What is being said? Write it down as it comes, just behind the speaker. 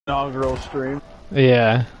inaugural stream.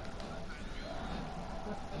 Yeah.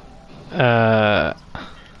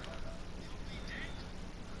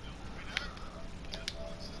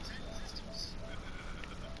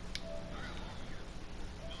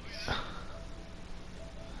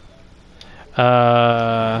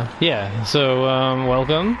 Yeah, so,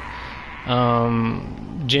 welcome.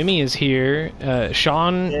 Jimmy is here.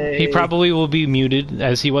 Sean, he probably will be muted,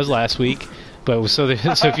 as he was last week. But so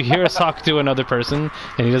if you hear us talk to another person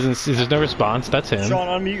and he doesn't, there's no response, that's him.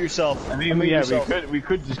 Sean, unmute yourself. I mean, we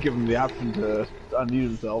could just give him the option to unmute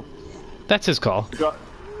himself. That's his call.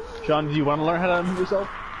 Sean, do you want to learn how to unmute yourself?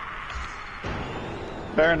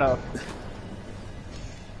 Fair enough.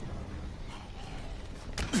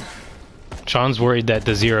 Sean's worried that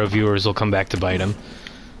the 0 viewers will come back to bite him.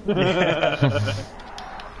 I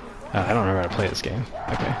don't remember how to play this game.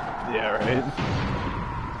 Okay. Yeah, right.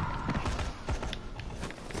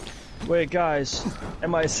 Wait, guys,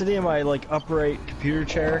 am I sitting in my like upright computer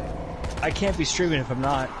chair? I can't be streaming if I'm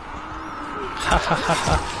not. Ha ha ha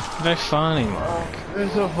ha! Very funny, Mark.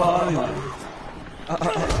 It's so funny.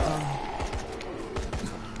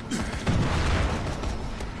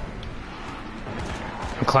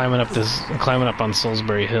 I'm climbing up on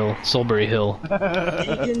Salisbury Hill. Solbury Hill.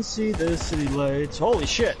 You can see the city lights. Holy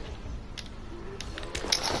shit!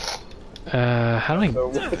 How do I?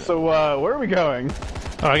 So where are we going?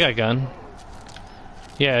 Oh, I got a gun.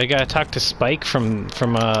 Yeah, I gotta talk to Spike from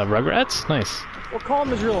Rugrats. Nice. Well, call him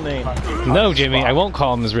his real name. No, Jimmy, I won't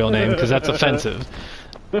call him his real name because that's offensive.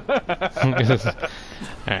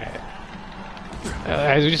 Alright.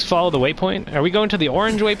 We just follow the waypoint? Are we going to the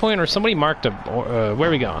orange waypoint or somebody marked a... where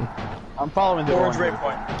are we going? I'm following the orange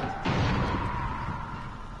waypoint.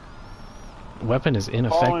 Weapon is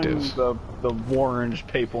ineffective. Following the orange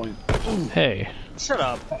paypoint. Hey. Shut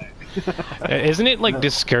up. Isn't it like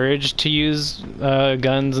discouraged to use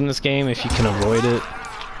guns in this game if you can avoid it?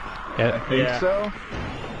 I think so.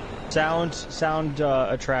 Sound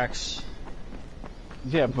attracts.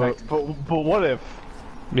 Yeah, but what if?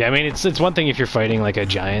 Yeah, I mean it's one thing if you're fighting like a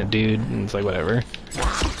giant dude and it's like whatever.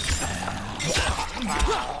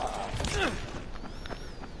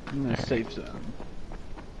 In the safe zone.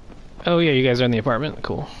 Oh yeah, you guys are in the apartment?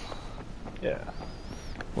 Cool. Yeah.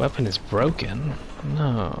 Weapon is broken.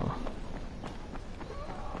 No.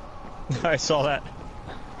 I saw that.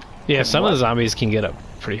 Yeah, some of the zombies can get up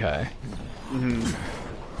pretty high.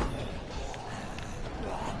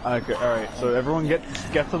 Okay, alright, so everyone get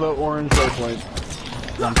to the orange waypoint.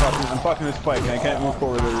 I'm talking to Spike and I can't move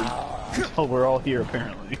forward until we're all here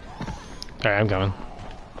apparently. Alright, I'm coming.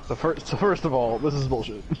 So first of all, this is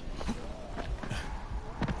bullshit.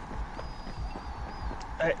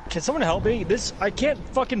 Can someone help me? I can't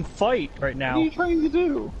fucking fight right now. What are you trying to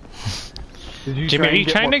do? Jimmy, are you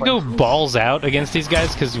trying to go balls out against these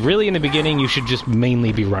guys? Because really in the beginning you should just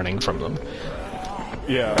mainly be running from them.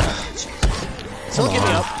 Yeah. Someone get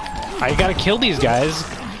me up. I gotta kill these guys,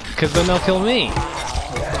 because then they'll kill me.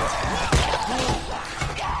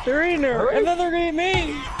 They're eating her, and then they're gonna eat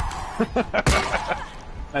me!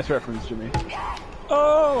 Nice reference, Jimmy.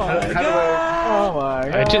 Oh my god! Oh my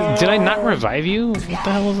god! Did I not revive you? What the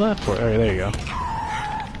hell was that for? Alright, there you go.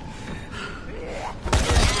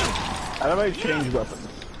 How do I change weapons?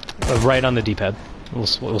 Right on the D-pad.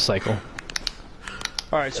 We'll cycle.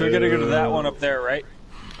 Alright, so we gotta go to that one up there, right?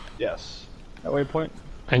 Yes. That waypoint?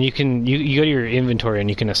 And you can you go to your inventory and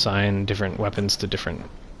you can assign different weapons to different.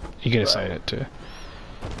 You can assign it to.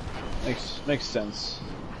 Makes sense.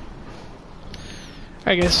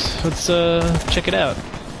 I guess let's check it out.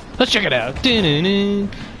 Let's check it out.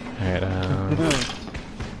 Alright.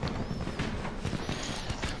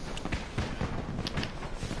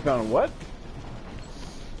 Found what?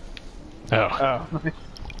 Oh.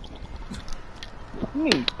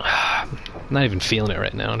 Neat. I'm not even feeling it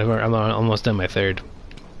right now. I'm almost done my third.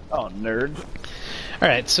 Oh, nerd.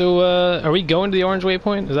 Alright, so are we going to the orange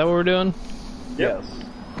waypoint? Is that what we're doing? Yes.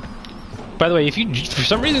 By the way, if you, for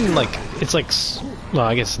some reason, like, it's like, well,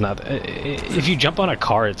 I guess it's not. If you jump on a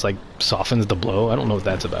car, it's like softens the blow. I don't know what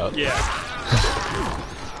that's about. Yeah.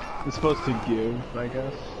 It's supposed to give, I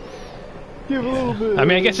guess. Give a little bit. I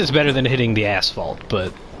mean, I guess it's better than hitting the asphalt,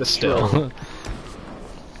 but still.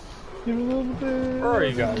 Give a little bit. Where are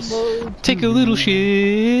you guys? Take a little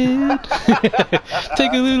shit.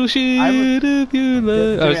 Take a little shit of your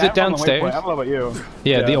life. Oh, is it downstairs? I don't know about you.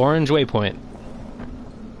 Yeah, the orange waypoint.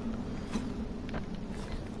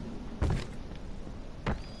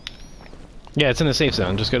 Yeah, it's in the safe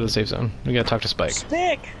zone. Just go to the safe zone. We gotta talk to Spike.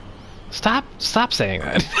 Stick! Stop saying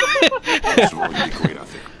that. This will be great, I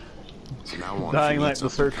think. So now on, Dying Light, the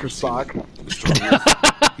search for Spock. the stronger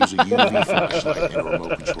Use a UV flashlight and a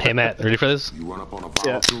remote control. Hey Matt, ready for this? You run up on a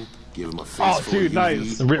volatile, give him a face Oh, full dude, of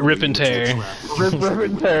nice. UV, Rip and tear. Rip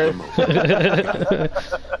and tear.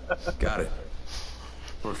 Got it.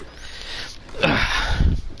 Perfect.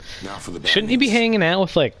 Now for the bad Shouldn't he be news. hanging out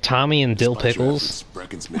with like Tommy and Dill Despite your Pickles? efforts,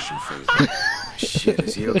 Brecken's mission failed. Shit,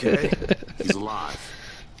 is he okay? He's alive.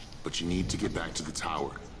 But you need to get back to the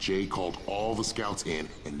tower. Jay called all the scouts in,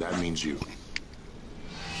 and that means you.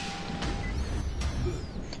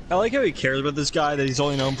 I like how he cares about this guy that he's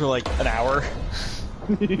only known for like an hour.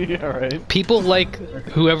 Yeah, right. People like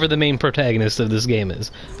whoever the main protagonist of this game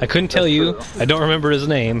is. I couldn't tell you. I don't remember his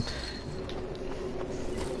name.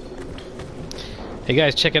 Hey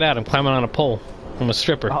guys, check it out. I'm climbing on a pole. I'm a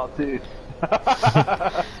stripper. Oh, dude.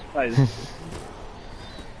 Nice.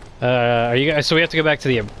 Are you guys? So we have to go back to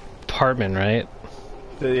the apartment, right?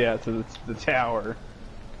 Yeah, to the tower.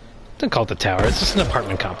 Don't call it the tower. It's just an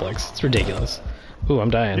apartment complex. It's ridiculous. Ooh,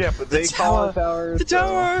 I'm dying. Yeah, but they call it towers. The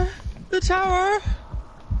tower! The tower!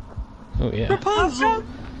 Oh yeah. Rapunzel!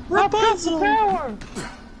 Rapunzel! Tower.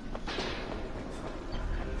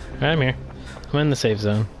 I'm here. I'm in the safe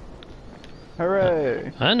zone.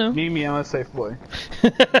 Hooray! I know. Me, I'm a safe boy.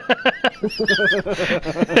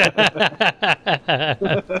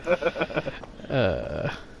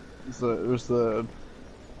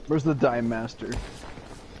 Where's the dime master?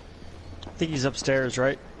 I think he's upstairs,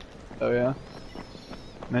 right? Oh yeah.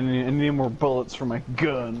 I need more bullets for my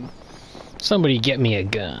gun. Somebody get me a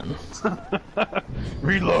gun.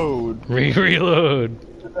 Reload. Reload.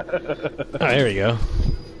 Oh, there we go.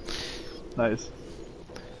 Nice.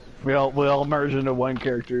 We all merge into one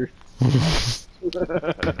character. I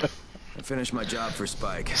finished my job for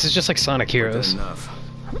Spike. This is just like Sonic Good Heroes. enough.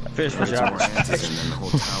 Finish my Get some job. more answers and then the whole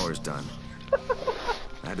tower's done.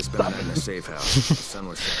 I had to spend the night in a safe house. The sun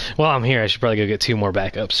was setting. Well, I'm here. I should probably go get 2 more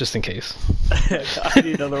backups just in case. I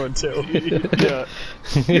need another one too. Yeah.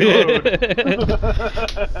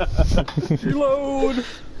 Reload.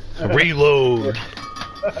 Reload! Reload.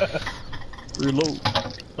 Reload.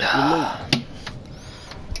 Reload.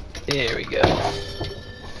 There we go.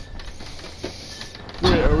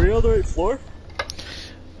 Wait, are we on the right floor?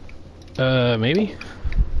 Maybe?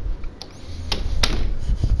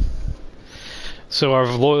 So our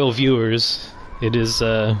loyal viewers, it is,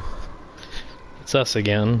 it's us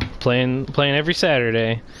again, playing every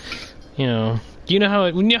Saturday. You know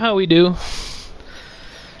how we do.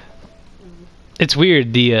 It's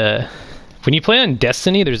weird, when you play on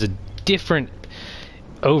Destiny, there's a different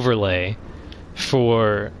overlay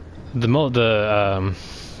for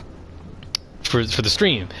for the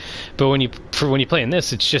stream, but when you play in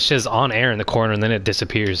this, it just says on air in the corner and then it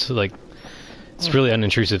disappears. Like, it's really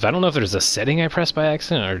unintrusive. I don't know if there's a setting I pressed by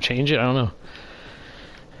accident or change it. I don't know.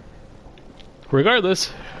 Regardless,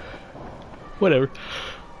 whatever.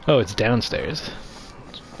 Oh, it's downstairs.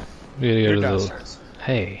 We gotta go to downstairs. the.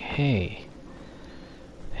 Hey.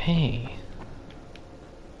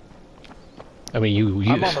 I mean, you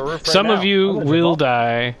I'm on the roof right some now. of you I'm in the will vault.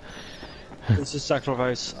 die. This is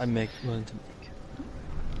sacrifice I'm willing to make.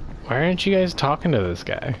 Why aren't you guys talking to this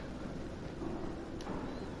guy?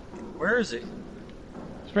 Where is he?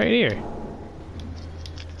 It's right here.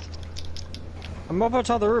 I'm up on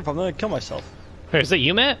top of the roof. I'm gonna kill myself. Wait, is that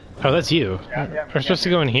you, Matt? Oh, that's you. Yeah, We're supposed to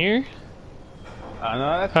go in here?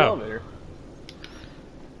 No, that's the Oh. elevator.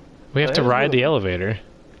 We have to That is ride really- the elevator.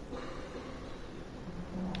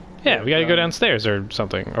 Yeah, we gotta go downstairs or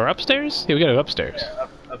something. Or upstairs? Yeah, we gotta go upstairs.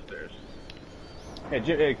 Upstairs.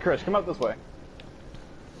 Hey, Chris, come up this way.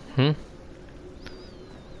 I'm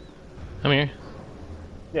here.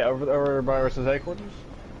 Yeah, over by Versus headquarters.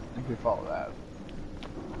 I think we follow that.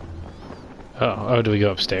 Oh, do we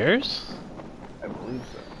go upstairs? I believe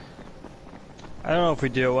so. I don't know if we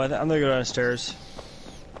do. I'm gonna go downstairs.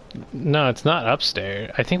 No, it's not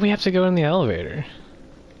upstairs. I think we have to go in the elevator.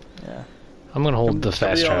 Yeah. I'm gonna hold the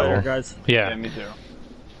fast See y'all travel. later, guys. Yeah, Yeah. me too.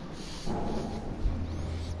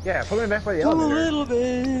 Yeah, put me back by the Come a elevator. little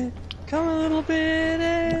bit. Come a little bit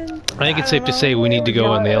in. I think it's safe to say we need to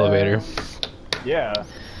go in the elevator. Yeah.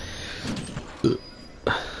 He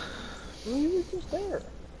was just there.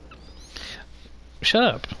 Shut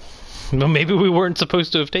up. Well, maybe we weren't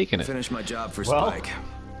supposed to have taken I it. finished my job for Well- Spike.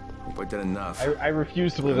 Hope I did enough. I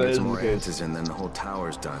refuse to believe that Get is some the more case. answers and then the whole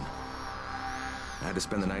tower's done. I had to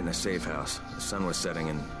spend the night in a safe house. The sun was setting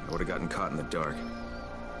and I would have gotten caught in the dark.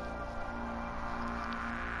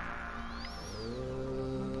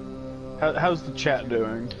 How's the chat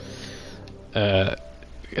doing?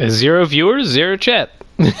 0 viewers, 0 chat.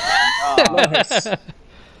 Nice.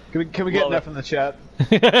 Can we get enough in the chat?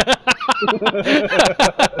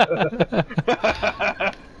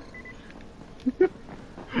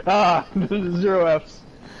 Ah, 0 Fs.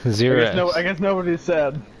 0 I guess nobody's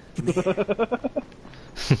sad.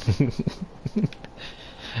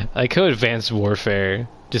 I like how Advanced Warfare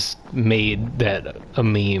just made that a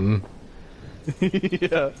meme.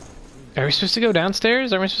 Yeah. Are we supposed to go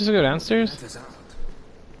downstairs? Are we supposed to go downstairs?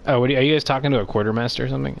 Oh, are you guys talking to a quartermaster or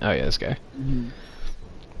something? Oh yeah, this guy.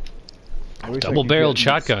 Double-barreled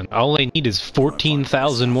shotgun. All I need is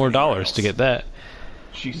 $14,000 more to get that.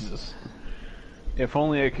 Jesus. If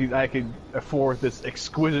only I could afford this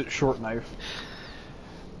exquisite short knife.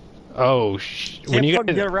 Oh, when you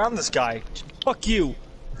fucking get around this guy. Fuck you.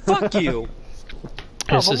 Fuck you.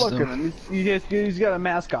 Oh, but look at him. He's got a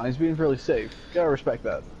mask on. He's being fairly safe. Gotta respect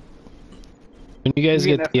that. When you guys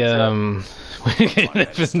get the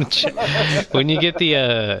when you get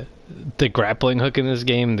the grappling hook in this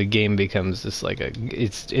game, the game becomes just like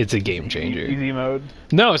it's a game changer. Easy mode.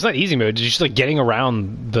 No, it's not easy mode. It's just like getting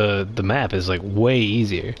around the map is like way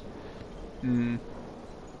easier. Hmm.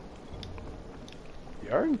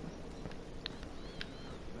 Yard.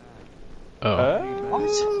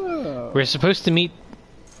 Oh. We're supposed to meet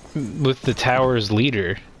with the tower's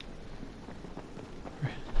leader.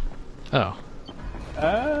 Oh.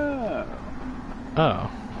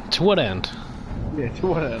 Oh. To what end? Yeah, to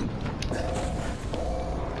what end?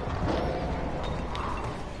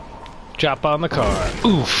 Drop on the car.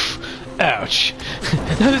 Oof. Ouch.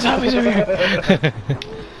 No, the zombies over here.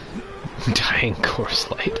 Dying Coors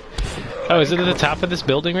Light. Oh, is it at the top of this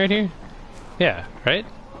building right here? Yeah, right?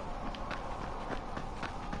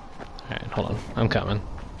 Alright, hold on. I'm coming.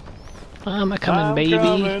 I'm coming, baby.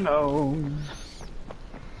 Coming home.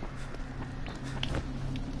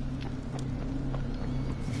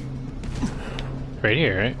 Right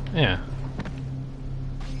here, right? Yeah.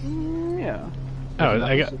 Yeah. Oh,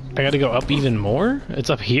 I got to go up even more?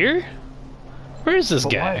 It's up here? Where is this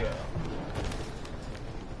guy?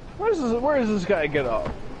 Where does this guy get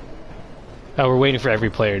off? Oh, we're waiting for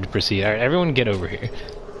every player to proceed. Alright, everyone get over here.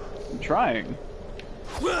 I'm trying.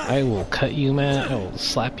 I will cut you, man. I will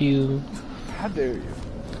slap you. How dare you?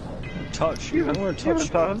 Touch. You don't want to touch.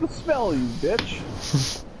 Touch the smell, you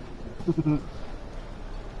bitch.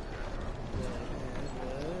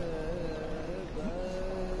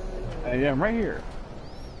 Yeah, I'm right here.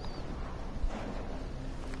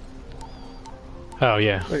 Oh,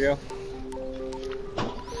 yeah. There you go.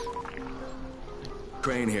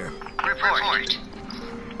 Crane here. Report.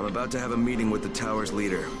 I'm about to have a meeting with the tower's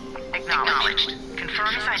leader. Acknowledged.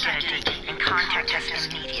 Confirm his identity and contact us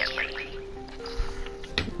immediately.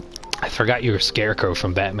 I forgot you were Scarecrow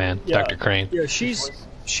from Batman, Yeah. Dr. Crane. Yeah, she's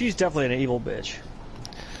definitely an evil bitch.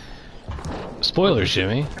 Spoilers,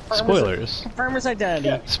 Jimmy. Spoilers. Confirm his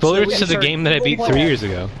identity. Spoilers So to the insert game that I beat evil 3 plan. years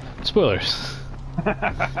ago. Spoilers.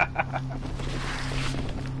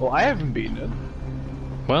 Well, I haven't beaten it.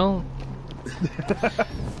 Well,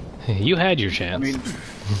 you had your chance.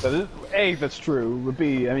 I mean, A, that's true, but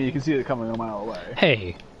B, I mean, you can see it coming a mile away.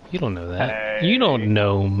 Hey, you don't know that. Hey. You don't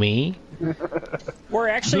know me. We're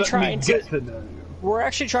actually trying Get to know you. We're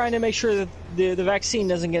actually trying to make sure that the vaccine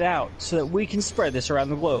doesn't get out, so that we can spread this around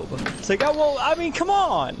the globe. It's like, oh well, I mean, come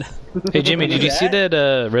on. Hey, Jimmy, did you see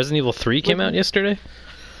that Resident Evil 3 came out yesterday?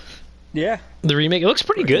 Yeah, The remake. It looks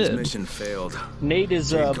pretty His good. mission failed. Nate is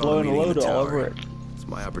Jade called a blowing a meeting in load the all tower. over it. It's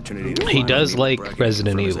my opportunity to He finally does meet like Bracken and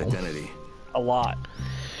Resident confirm his Evil. identity. A lot.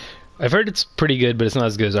 I've heard it's pretty good, but it's not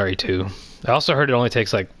as good as RE2. I also heard it only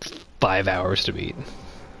takes like 5 hours to beat.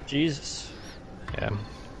 Jesus. Yeah.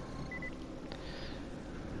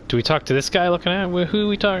 Do we talk to this guy looking at? Who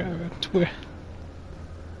we talk? Where?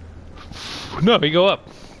 No, you go up.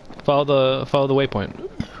 Follow the waypoint.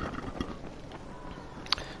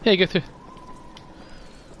 Yeah, you go through.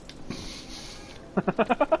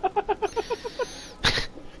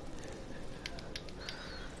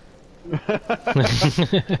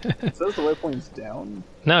 It says the waypoint's down.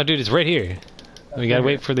 No, dude, it's right here. We gotta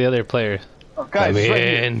wait for the other player. Oh, guys, Let me it's right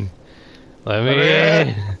here. in. Let me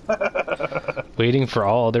in. Waiting for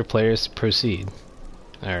all other players to proceed.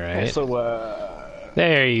 Alright. So,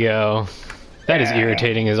 There you go. That is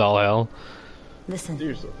irritating as all hell. Listen,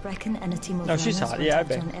 Seriously. Bracken and a team of No, she's runners hot. went Yeah, I out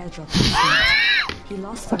bet. to an airdrop last night. He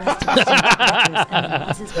lost the rest of his team and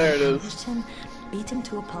Waz's There it is. ambushed him, beat him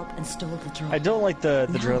to a pulp, and stole the drone. I don't like the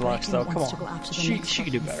Now dreadlocks Bracken though. Come wants to go on, after the she next can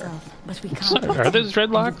one do better. himself, but we can't. Are those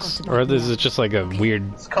dreadlocks? Or is it just like a weird...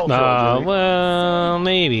 cultural, Jimmy. Well,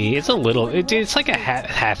 maybe. It's a little... It's like a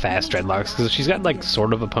half-assed dreadlocks, because she's got like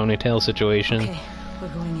sort of a ponytail situation. Okay, we're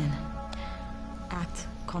going in. Act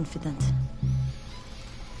confident.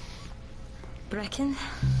 Bracken,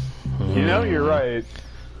 You know, you're right.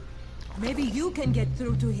 Maybe you can get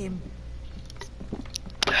through to him.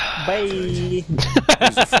 Bye. He's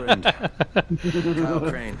a friend. Kyle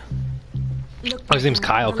Crane. Look, Oh, his name's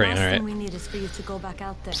Captain, Kyle the Crane, last alright. thing we need is for you to go back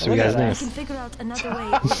out there. So you guys' Look at name. We can figure out another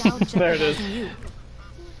way without There it is. jeopardizing you.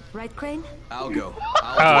 Right, Crane? I'll go. Oh,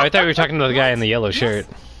 I thought we were talking to the guy in the yellow shirt.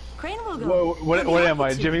 Crane will go. What am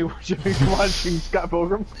I, Jimmy watching Scott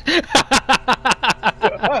Pilgrim?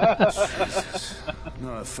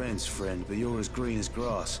 No offense, friend, but you're as green as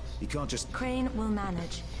grass. You can't just... Crane will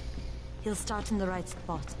manage. He'll start in the right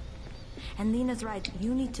spot. And Lena's right,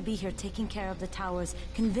 you need to be here taking care of the towers,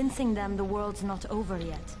 convincing them the world's not over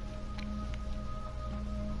yet.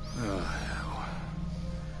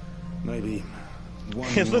 Maybe one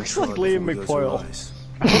It more looks like try Liam before we go to McCoyle. Rise.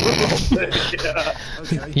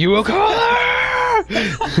 You will call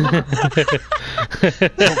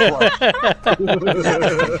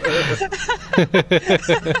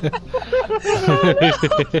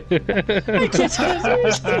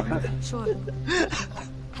Sure.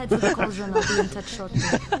 Head for the Coors room, I'll be in touch shortly.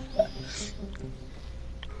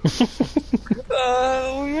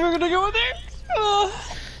 We're gonna go in there.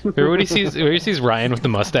 Remember when he sees Ryan with the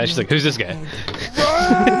mustache, he's like, who's this guy?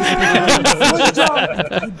 I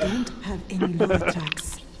don't have any lower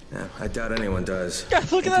tracks. Yeah, I doubt anyone does.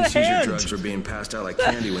 God, look at I think that seizure hand. drugs were being passed out like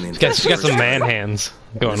candy when the She's got some man hands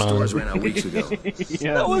going on. stores ran out weeks ago.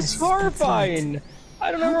 That was horrifying.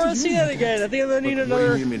 I don't ever want to see that again. I think I'm gonna need What do you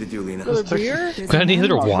another need me to do, Lena? beer. Got any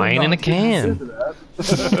other wine in a can? Why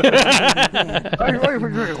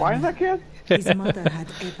is that kid? His mother had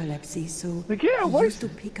epilepsy, so Like, yeah, he why? used to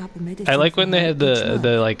pick up medicine. I like when from they her had each the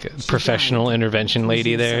month. like professional intervention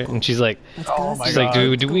lady there, and she's like, Oh my she's like,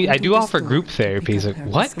 God. do we? I do offer group therapy. He's like,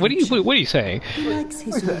 what? What are you saying? He likes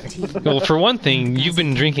his routine. Well, for one thing, you've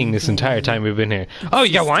been drinking this entire time we've been here. Oh,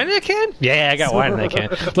 you got wine in that can? Yeah, I got wine in that can.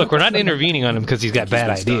 Look, we're not intervening on him because he's got bad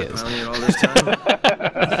ideas. Stockpiling it all this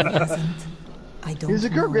time? I don't He's a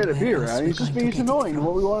know good grade of where beer, else man. we're He's just going being to get it annoying in from.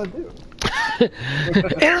 what we want to do.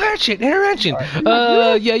 Intervention.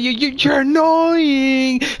 Yeah, you're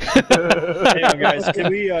annoying. Hang on, guys. Can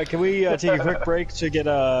we take a quick break to get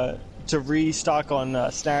to restock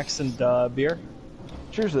on snacks and beer?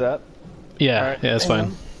 Cheers to that. Yeah, that's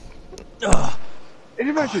fine.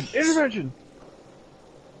 Intervention!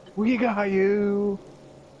 We got you!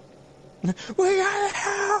 We got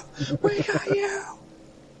you! We got you!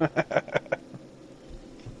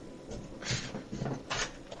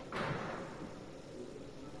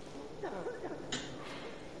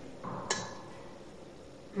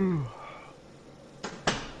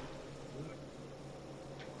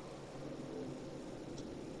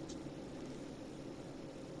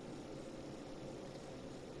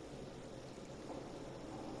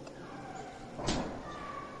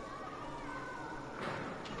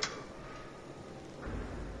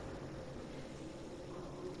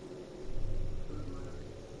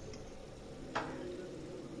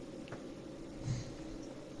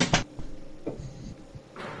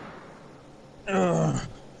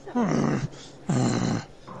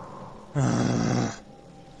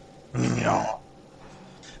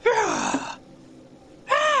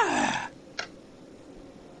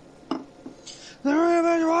 The room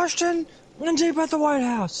in Washington and deep at the White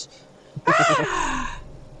House.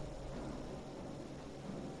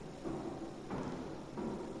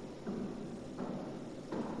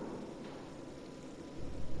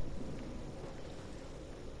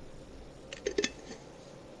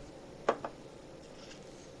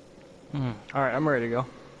 All right, I'm ready to go.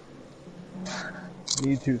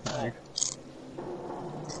 Me too, thanks.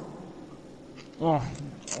 Oh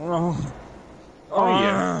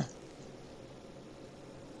yeah.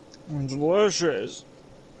 Delicious.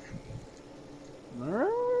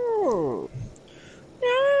 Oh.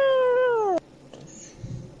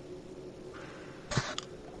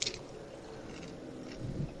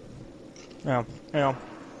 Yeah,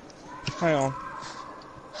 hang on.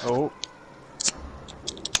 Oh.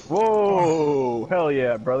 Whoa! Hell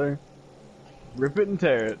yeah, brother. Rip it and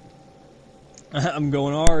tear it. I'm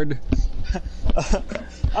going hard.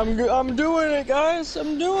 I'm doing it, guys.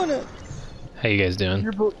 I'm doing it. How you guys doing?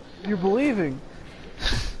 You're believing.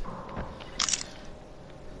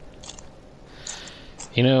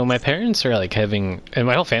 You know, my parents are like having, and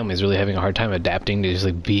my whole family is really having a hard time adapting to just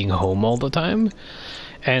like being home all the time.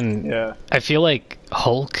 And Yeah. I feel like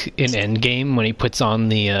Hulk in Endgame when he puts on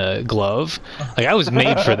the glove, like I was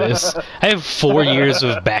made for this. I have 4 years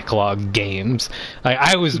of backlog games. Like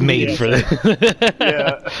I was made for this.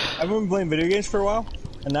 Yeah. I've been playing video games for a while,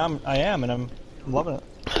 and now I'm loving it.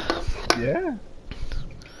 Yeah.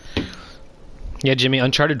 Yeah, Jimmy,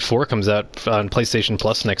 Uncharted 4 comes out on PlayStation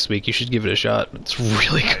Plus next week. You should give it a shot. It's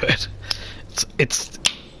really good. It's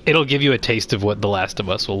it'll give you a taste of what The Last of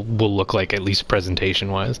Us will look like, at least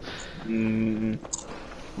presentation-wise.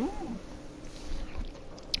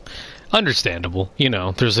 Understandable, you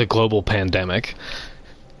know. There's a global pandemic.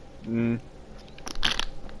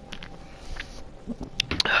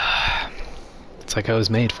 It's like I was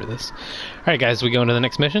made for this. All right, guys, we go into the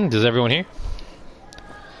next mission. Does everyone hear?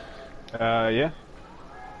 Yeah.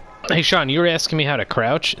 Hey, Sean, you were asking me how to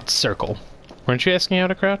crouch. It's circle. Weren't you asking me how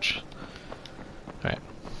to crouch? Alright.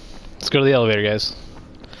 Let's go to the elevator, guys.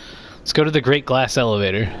 Let's go to the Great Glass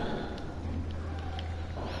Elevator.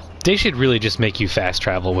 They should really just make you fast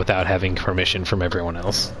travel without having permission from everyone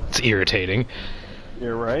else. It's irritating.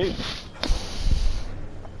 You're right.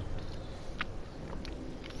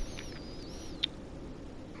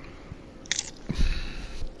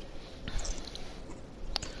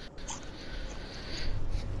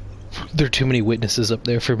 There are too many witnesses up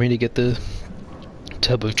there for me to get the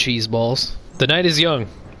tub of cheese balls. The night is young,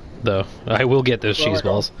 though. I will get those cheese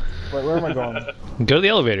balls. Wait, where am I going? Go to the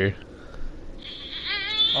elevator.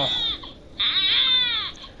 Oh.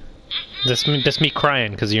 That's me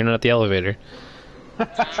crying because you're not at the elevator.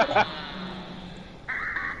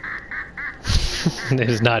 It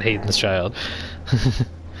is not Hayden's child.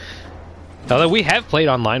 Although we have played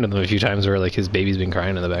online with him a few times where like his baby's been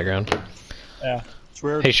crying in the background. Yeah, it's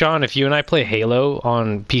weird. Hey Sean, if you and I play Halo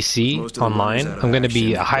on PC online, I'm going to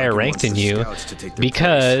be a higher rank than you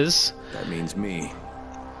because that means me.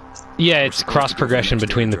 Yeah, it's cross progression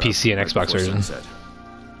between the PC and Xbox version.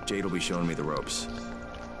 Jade will be showing me the ropes.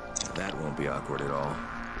 That won't be awkward at all.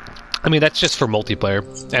 I mean, that's just for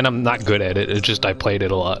multiplayer, and I'm not good at it. It's just I played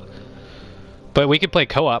it a lot. But we could play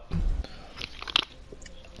co-op.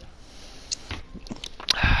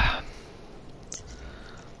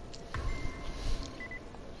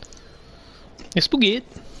 It's spooky.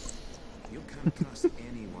 You can't trust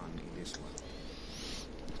anyone in this world.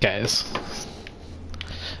 Guys.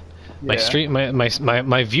 My stream,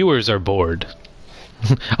 my viewers are bored.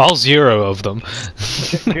 All 0 of them.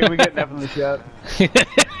 Can we get Neff in the chat?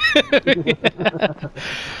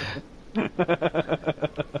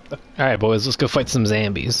 Alright, boys, let's go fight some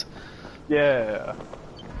zombies. Yeah.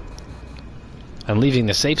 I'm leaving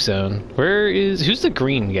the safe zone. Who's the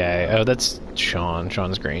green guy? Oh, that's Sean.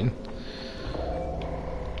 Sean's green.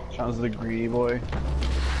 Sean's the greedy boy.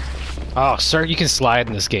 Oh, sir, you can slide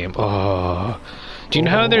in this game. Oh. Do you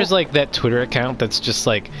know how there's like that Twitter account that's just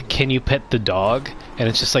like, can you pet the dog? And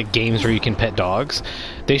it's just like games where you can pet dogs.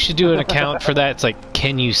 They should do an account for that. It's like,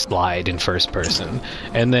 can you slide in first person?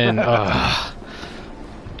 And then,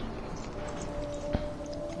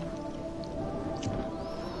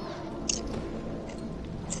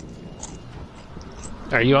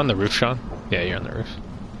 Are you on the roof, Sean? Yeah, you're on the roof.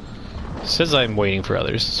 It says I'm waiting for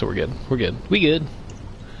others, so we're good. We're good. We good.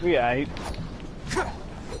 We aight.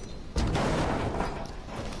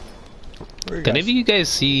 Did any of you guys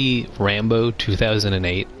see Rambo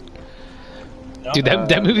 2008? Dude,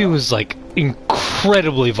 that movie was like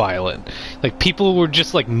incredibly violent. Like people were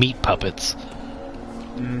just like meat puppets.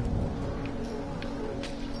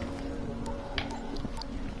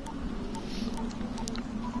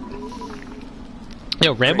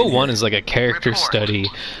 Yeah, Rambo 1 is like a character study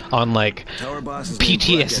on like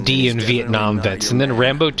PTSD in Vietnam vets, and then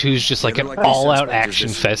Rambo 2 is just like an all-out action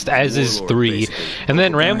fest, as is 3, and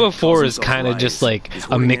then Rambo 4 is kind of just like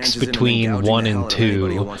a mix between 1 and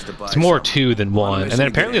 2. It's more 2 than 1, and then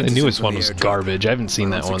apparently the newest one was garbage. I haven't seen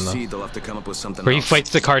that one though, where he fights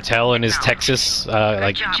the cartel in his Texas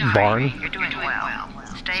like barn. You're doing well.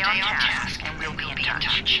 Stay on task, and we'll be in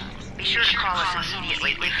touch. Be sure to call us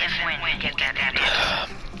immediately if and when we get that edit.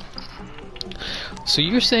 So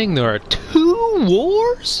you're saying there are 2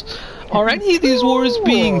 wars? Are any of these wars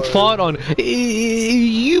being fought on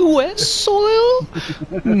U.S. soil?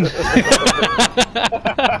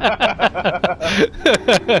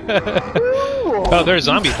 Oh, there are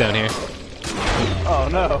zombies down here. Oh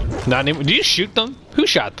no. Not even. Did you shoot them? Who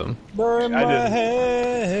shot them? They're in my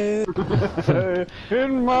head.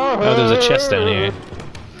 In my head. Oh, there's a chest down here.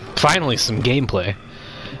 Finally, some gameplay.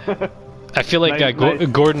 I feel like Nice.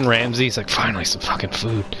 Gordon Ramsay's like, finally, some fucking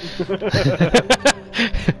food.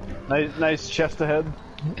 Nice chest ahead.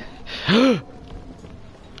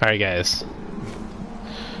 Alright, guys.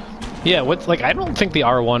 Yeah, I don't think the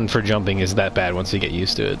R1 for jumping is that bad once you get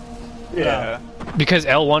used to it. Yeah. Because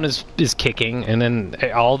L1 is kicking, and then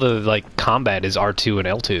all the like combat is R2 and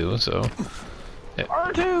L2, so.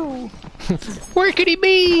 R2! Where could he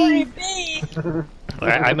be?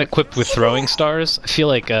 I'm equipped with throwing stars. I feel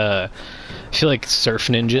like Surf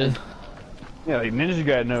Ninja. Yeah, like Ninja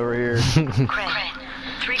Gaiden over here. Crane,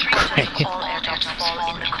 3/4 of all air jobs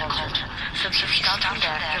fall in the cauldron. So if you stop them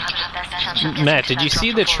there, you'll have the best chance of Matt, did you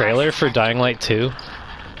see the trailer for Dying Light 2?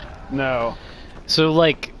 No. So,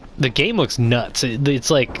 like, the game looks nuts. It's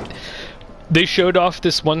like, they showed off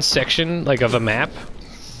this one section, like, of a map,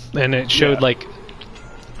 and it showed, like,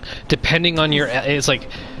 depending on your, it's like,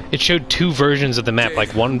 it showed two versions of the map.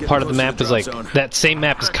 Like, one part of the map is, like, that same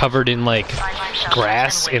map is covered in, like,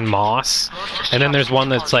 grass and moss, and then there's one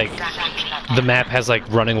that's, like, the map has, like,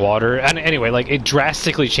 running water. And anyway, like, it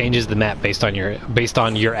drastically changes the map based on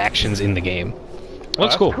your actions in the game.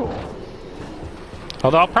 Looks cool.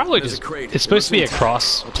 Although I'll probably just... It's supposed to be a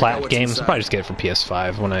cross-plat game, so I'll probably just get it for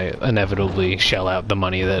PS5 when I inevitably shell out the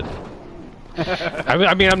money that...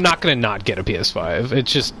 I mean, I'm not going to not get a PS5.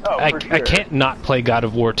 It's just... I can't not play God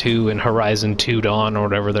of War 2 and Horizon 2 Dawn, or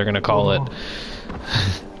whatever they're going to call it.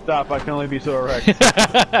 Stop, I can only be so erect.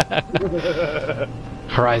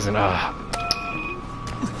 Horizon,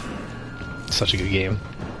 such a good game.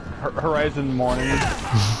 Horizon Morning.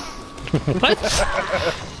 What?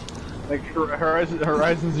 Like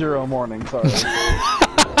Horizon Zero Morning, sorry.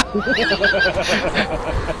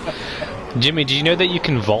 Jimmy, do you know that you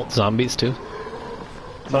can vault zombies too?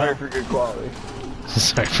 Sorry for good quality.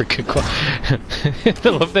 Sorry for good quality. I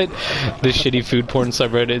love that the shitty food porn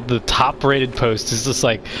subreddit, the top rated post is just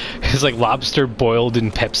like, it's like lobster boiled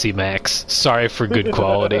in Pepsi Max. Sorry for good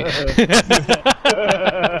quality.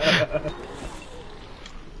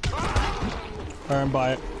 Alright,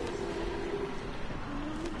 buy it.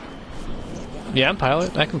 Yeah, I'm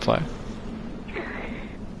pilot. I can fly.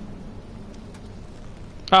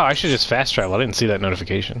 Oh, I should just fast travel. I didn't see that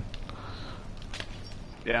notification.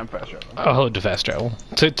 Yeah, I'm fast traveling. I'll hold to fast travel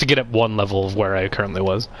to get up one level of where I currently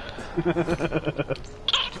was.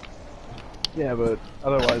 Yeah, but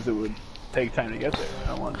otherwise it would take time to get there. I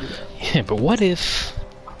don't want to do that. Yeah, but what if?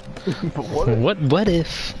 But what if? What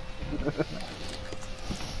if?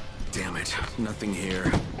 Damn it, nothing here.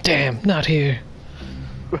 Damn, not here.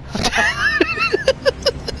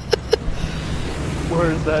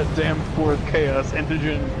 Where's that damn fourth chaos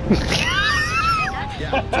antigen?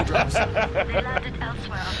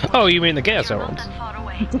 Oh, you mean the chaos emeralds?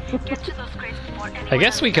 I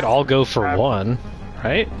guess we could all go for one,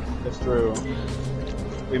 right? That's true.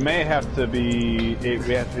 We may have to be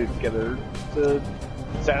together to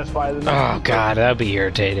satisfy the. Oh god, that'd be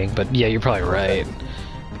irritating. But yeah, you're probably right.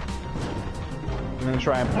 I'm gonna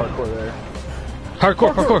try and parkour there.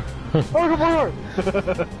 Parkour. Parkour!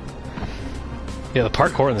 Yeah, the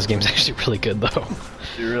parkour in this game is actually really good, though.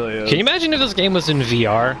 It really is. Can you imagine if this game was in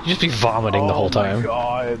VR? You'd just be vomiting the whole time. Oh my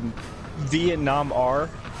god. Vietnam R.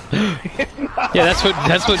 Yeah, that's what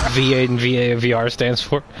VA and VR stands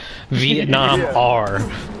for. Vietnam Yeah. R.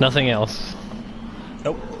 Nothing else.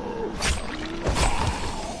 Nope.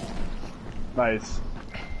 Nice.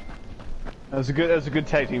 That was a good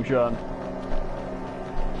tag team, Sean.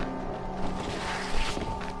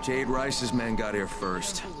 Jade Rice's men got here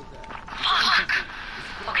first.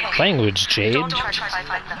 Language, Jade.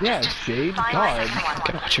 Yeah, Jade. God.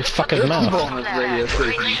 Get out your fucking mouth. Bonus radio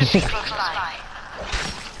station.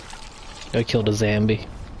 I killed a zombie.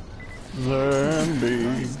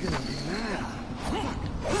 Zombie.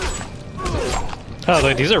 Oh,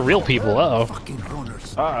 wait, these are real people. Uh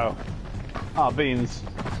Uh oh. Oh, beans.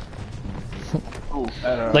 Ooh,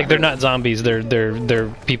 Like they're not zombies. They're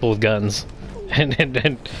people with guns. And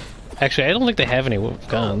actually, I don't think they have any with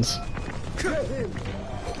guns.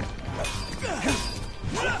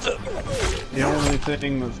 The only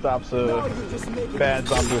thing that stops a bad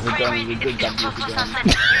zombie with a gun is a good zombie with a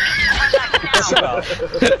gun.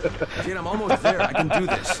 Jade, I'm almost there. I can do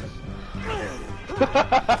this.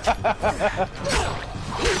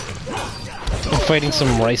 I'm fighting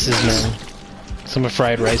some Rice's men. Some of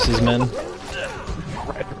Fried Rice's men.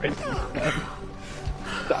 Right.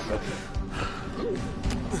 Stop it.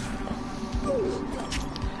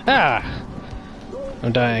 Ah!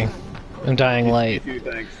 I'm dying. I'm dying light.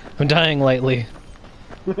 Thanks. I'm dying lightly.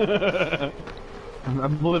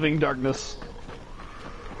 I'm living darkness.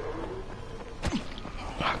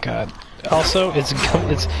 Oh god. Also, it's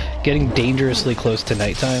getting dangerously close to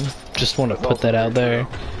nighttime. Just want to put that out there.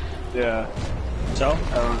 Yeah. So?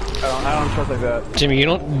 I don't trust like that. Jimmy,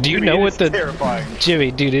 do you know what the... Terrifying.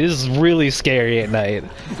 Jimmy, dude, it is really scary at night.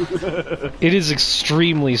 It is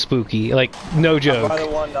extremely spooky. Like, no joke.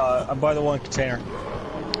 I'm by the one container.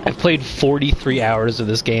 I've played 43 hours of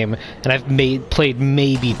this game, and I've played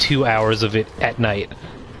maybe 2 hours of it at night.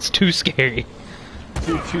 It's too scary.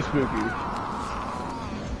 Too spooky.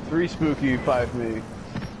 3 spooky, 5 me.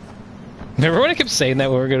 Remember when I kept saying that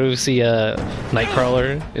when we were going to see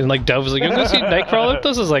Nightcrawler? And like Dove was like, "You're going to see Nightcrawler with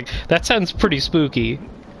us?" I was like, that sounds pretty spooky.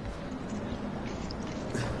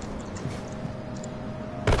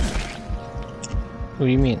 What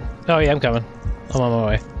do you mean? Oh yeah, I'm coming. I'm on my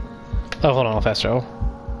way. Oh, hold on, I'll fast travel.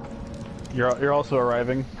 You're also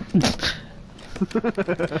arriving.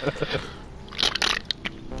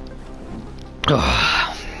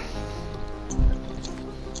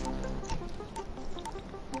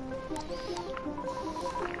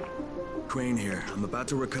 Crane here. I'm about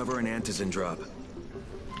to recover an antizin drop. Good,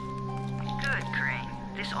 Crane.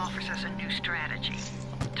 This offers us a new strategy.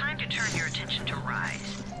 Time to turn your attention to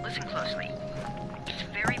Rise. Listen closely. It's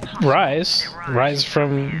very possible Rise? that Rise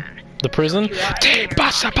from the prison?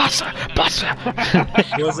 Bassa, bassa, bassa!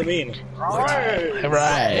 What does it mean?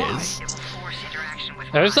 Rise.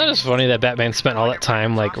 It's not as funny that Batman spent all that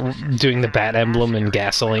time, like, doing the Bat emblem and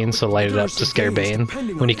gasoline to light it up to scare Bane,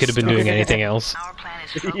 when he could have been doing anything else. Our plan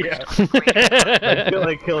is focused Yeah. on greater I feel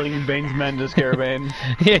like killing Bane's men to scare Bane.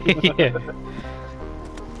 Yeah.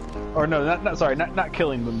 Or no, not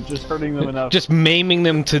killing them, just hurting them enough. Just maiming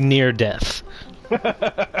them to near death.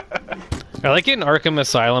 I like in Arkham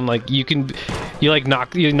Asylum, like you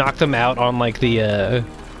knock them out on like the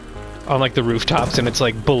rooftops, and it's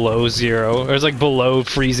like below zero, or it's like below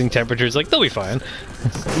freezing temperatures. Like they'll be fine.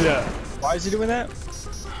 Yeah. Why is he doing that?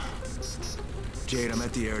 Jade, I'm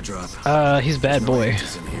at the airdrop. He's a bad boy.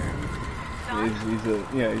 He's in here. He's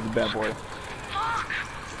a bad boy.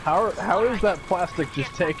 How is that plastic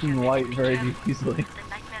just taking light very easily?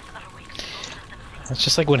 It's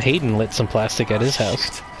just like when Hayden lit some plastic at his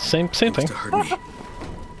house. Same thing. To hurt me.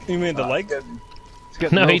 You mean the lake?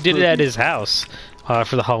 No, he did it at his house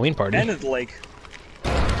for the Halloween party. And at the lake.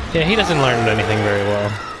 Yeah, he doesn't learn anything very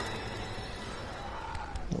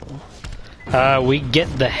well. We get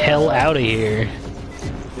the hell out of here.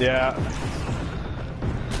 Yeah.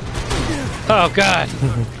 Oh god.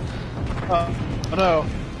 Oh no.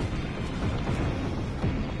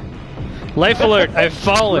 Life alert! I've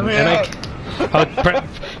fallen, and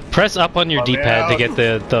press up on your D-pad to get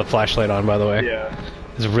the flashlight on. By the way, Yeah.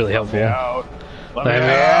 it's really helpful. Let me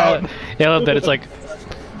out. Yeah, I love that.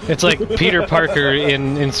 It's like Peter Parker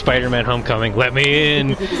in Spider-Man: Homecoming. Let me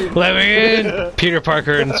in. Let me in. Peter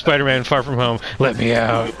Parker in Spider-Man: Far From Home. Let me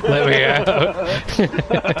out. Let me out.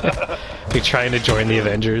 Like trying to join the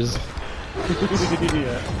Avengers.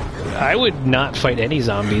 Yeah. I would not fight any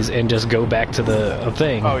zombies and just go back to the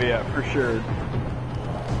thing. Oh yeah, for sure.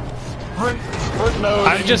 Sprint mode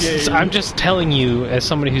I'm just telling you, as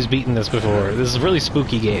somebody who's beaten this before, this is a really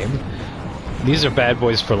spooky game. These are bad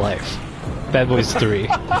boys for life. Bad Boys 3.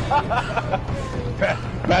 Bad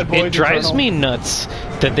boys. It drives Eternal. me nuts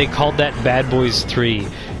that they called that Bad Boys 3.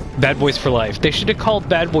 Bad Boys for Life. They should have called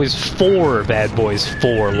Bad Boys 4 Bad Boys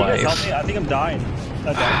for Can you guys help Life. me? I think I'm dying.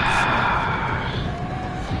 I died.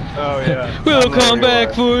 Oh yeah. We'll I'm come ready.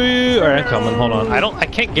 back for you. All right, coming. Hold on. I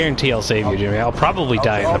can't guarantee I'll save you, Jimmy. I'll probably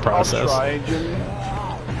die in the process. I'll try, Jimmy.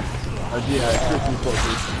 Yeah, Christmas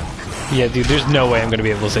closest. Yeah, dude. There's no way I'm gonna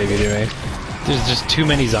be able to save you, Jimmy. There's just too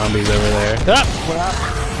many zombies over there. Ah!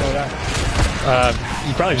 What happened?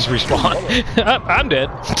 You probably just respawn. Oh, I'm dead.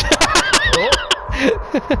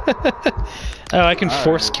 Oh, I can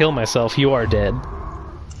force kill myself. You are dead.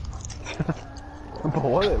 But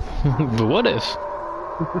what if? But what if?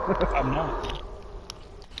 I'm not.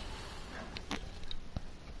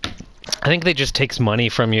 I think they just takes money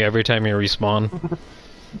from you every time you respawn.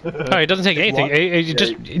 Oh, it doesn't take anything.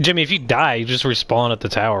 Jimmy, if you die, you just respawn at the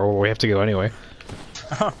tower where we have to go anyway.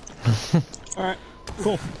 Alright,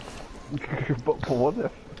 cool. But what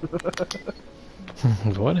if?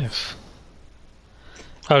 What if?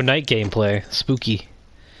 Oh, night gameplay. Spooky.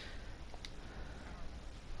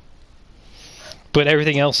 But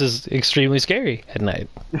everything else is extremely scary at night.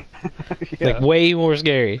 Yeah. Like, way more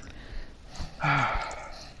scary.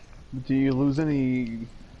 Do you lose any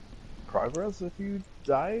progress if you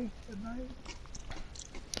die at night?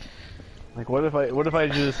 Like, what if I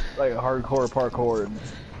just like hardcore parkour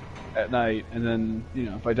at night, and then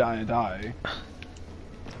if I die, I die. I'm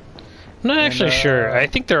not actually sure. I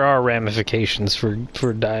think there are ramifications for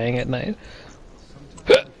dying at night.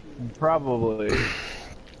 Probably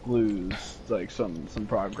lose like some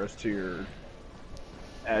progress to your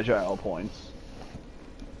agile points.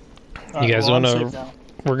 You guys well, I'm want safe to? now.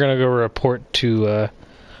 We're gonna go report to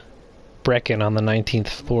Brecken on the 19th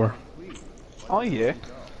floor. Oh yeah.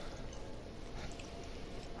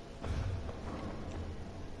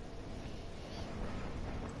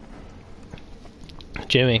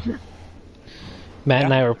 Jimmy, Matt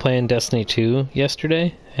and I were playing Destiny 2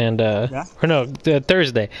 yesterday, and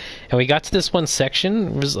Thursday, and we got to this one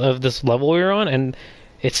section of this level we were on, and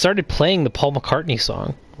it started playing the Paul McCartney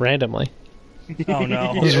song randomly. Oh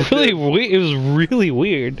no. It was really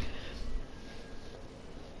weird.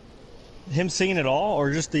 Him singing it all,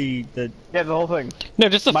 or just the? Yeah, the whole thing. No,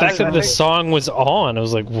 just the fact that the song was on. I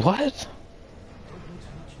was like, what?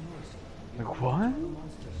 Like what?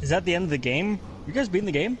 Is that the end of the game? You guys beating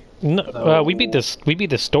the game? No, we beat this. We beat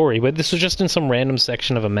the story, but this was just in some random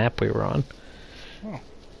section of a map we were on. Oh.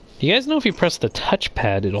 You guys know if you press the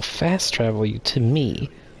touchpad, it'll fast travel you to me.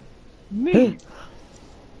 Me.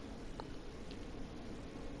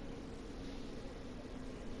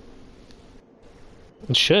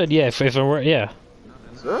 It should, yeah. If it were, yeah.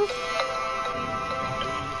 Sir?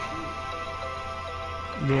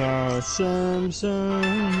 There are some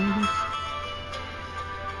songs.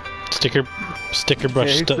 Sticker Brush Sticker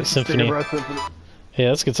Symphony. Brush Symphony. Yeah,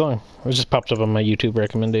 that's a good song. It just popped up on my YouTube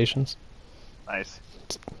recommendations. Nice.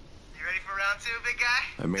 You ready for round two, big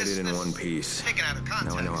guy? I made it in one piece. Taken out of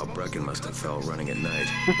context. Now I know how Brecken must have felt running at night.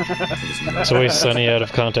 It's always sunny out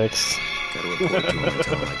of context. Gotta report to him and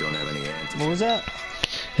tell him I don't have any answers. What was that?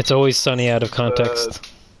 It's always sunny out of context.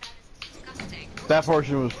 That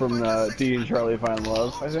portion was from Dee and Charlie Find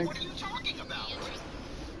Love, I think.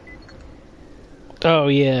 Oh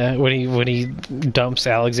yeah, when he dumps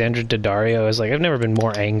Alexandra Daddario, I was like, I've never been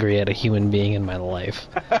more angry at a human being in my life.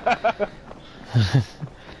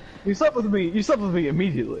 You slept with me. You slept with me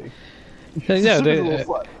immediately.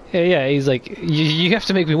 Yeah, he's like, you have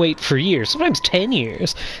to make me wait for years, sometimes 10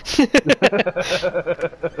 years. Brecken,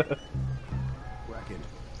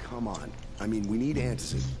 come on. I mean, we need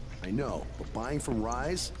answers. I know, but buying from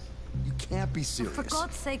Rise? You can't be serious. For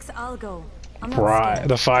God's sakes, I'll go. I'm not scared.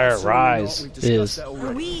 The fire rise is.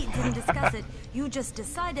 We didn't discuss it. You just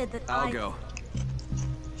decided that I'll go.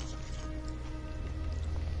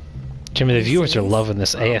 Jimmy, the viewers are loving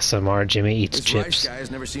this ASMR. Jimmy eats This chips. Rice guy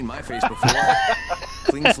has never seen my face before.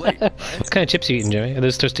 Clean slate, right? What kind of chips are you eating, Jimmy? Are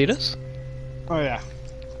those Tostitos? Oh yeah.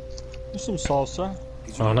 There's some salsa.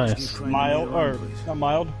 Oh, nice. Mild, or not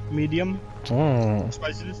mild, medium Mm.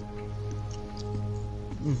 spiciness.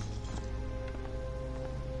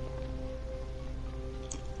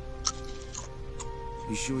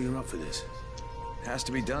 You sure you're up for this? Has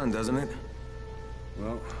to be done, doesn't it?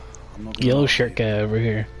 Well, I'm not gonna Yellow lie. shirt guy over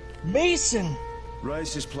here. Mason!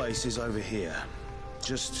 Rice's place is over here.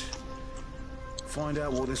 Just find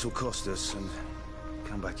out what this will cost us and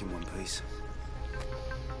come back in one piece.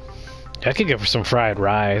 I could go for some fried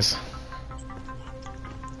rice.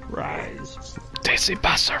 Rise. Desi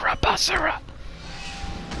basara basara.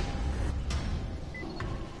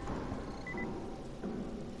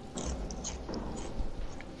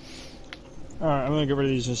 Alright, I'm gonna get rid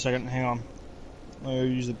of these in a second. Hang on. I'm gonna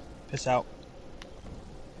use the piss out.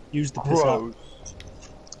 Use the piss out.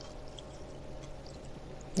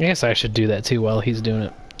 I guess I should do that too while he's doing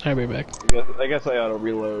it. I'll be back. I guess I ought to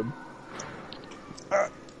reload.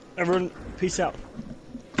 Everyone, peace out.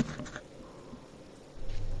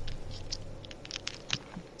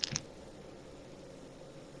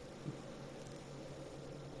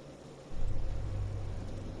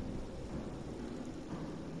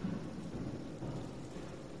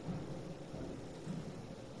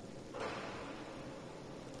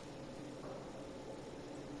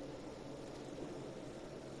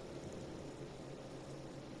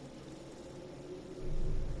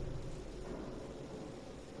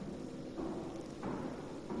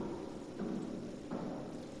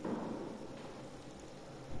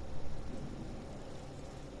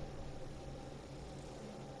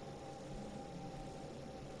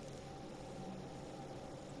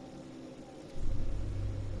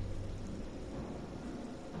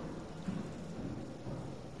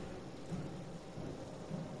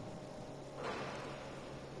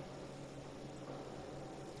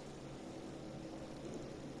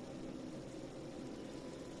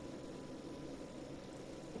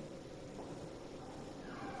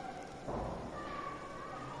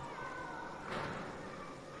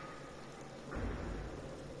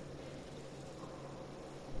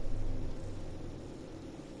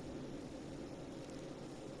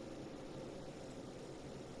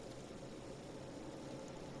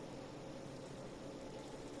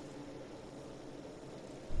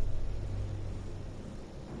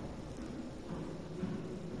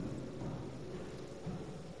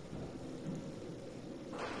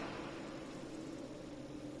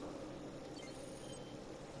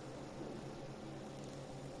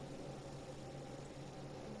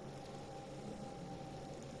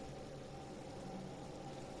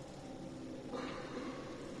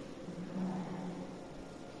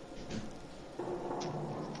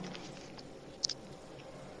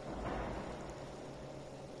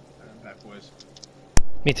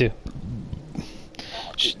 Me too.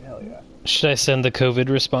 Hell yeah. Should I send the COVID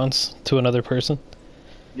response to another person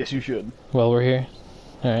Yes, you should. while we're here?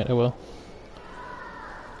 Alright, I will.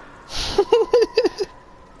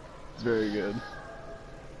 It's very good.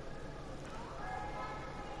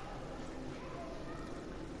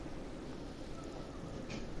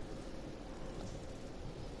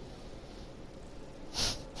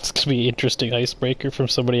 It's gonna be an interesting icebreaker from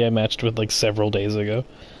somebody I matched with like several days ago.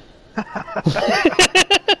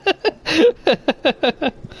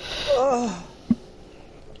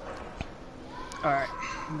 Alright,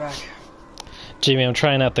 I'm back. Jamie, I'm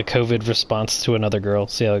trying out the COVID response to another girl.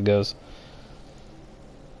 See how it goes.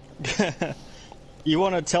 You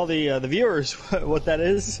want to tell the viewers what that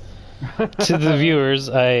is? To the viewers,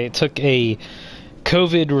 I took a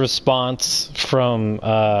COVID response from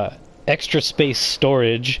Extra Space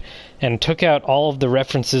Storage and took out all of the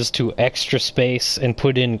references to Extra Space and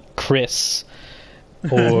put in Chris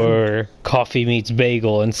or Coffee Meets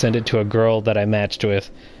Bagel and sent it to a girl that I matched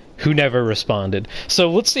with who never responded.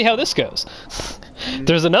 So let's see how this goes.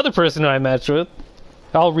 There's another person who I matched with.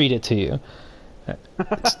 I'll read it to you.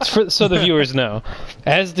 So the viewers know.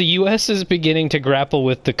 As the U.S. is beginning to grapple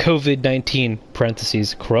with the COVID-19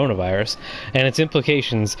 (parentheses coronavirus) and its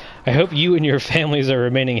implications, I hope you and your families are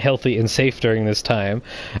remaining healthy and safe during this time.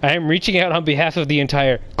 I am reaching out on behalf of the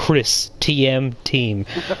entire Chris TM team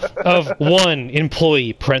of one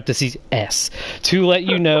employee (parentheses S) to let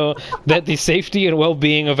you know that the safety and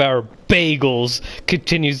well-being of our bagels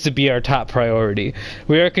continues to be our top priority.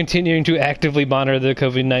 We are continuing to actively monitor the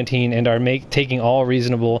COVID-19 and are taking all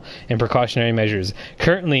reasonable and precautionary measures.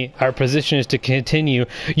 Currently, our position is to continue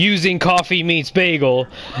using Coffee Meets Bagel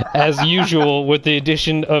as usual with the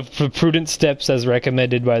addition of prudent steps as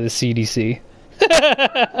recommended by the CDC.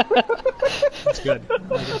 That's good.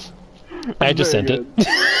 I just sent it.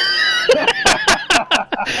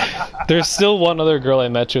 There's still one other girl I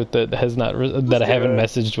matched with that has not that I haven't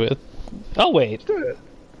messaged with. I'll wait. Just do it.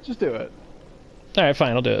 Just do it. Alright,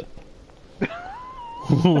 fine, I'll do it.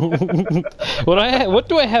 What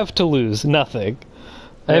do I have to lose? Nothing.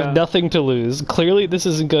 I have nothing to lose. Clearly this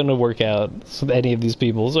isn't going to work out with any of these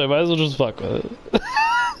people, so I might as well just fuck with it.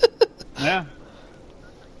 Yeah.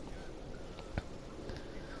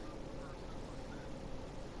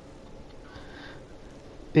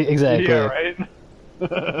 Exactly. Yeah, right?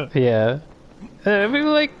 Yeah. I mean,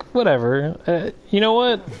 like, whatever. You know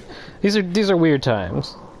what? These are weird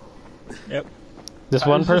times. Yep. This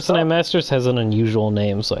one person I matched has an unusual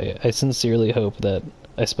name, so I sincerely hope that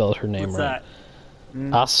I spelled her name What's right. that?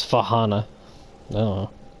 Asfahana. No.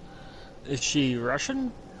 Is she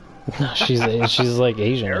Russian? No, she's like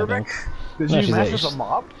Asian. Arabic? Did No, you she's match Asian. with a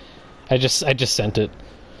mop? I just sent it.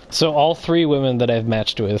 So all three women that I've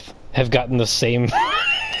matched with have gotten the same.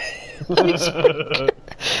 Just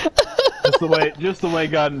the way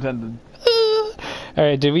God intended. All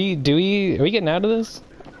right, are we getting out of this?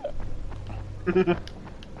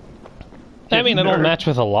 I mean, I don't match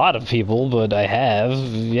with a lot of people, but I have,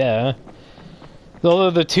 yeah.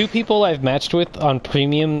 Although the two people I've matched with on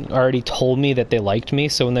Premium already told me that they liked me,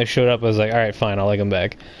 so when they showed up, I was like, all right, fine, I'll like them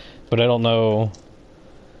back. But I don't know.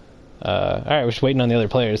 All right, we're just waiting on the other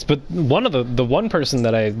players. But one of the one person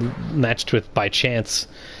that I matched with by chance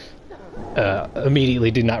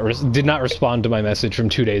immediately did not respond to my message from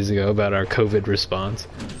 2 days ago about our COVID response.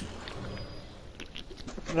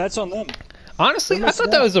 That's on them. Honestly, I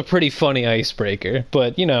thought that was a pretty funny icebreaker,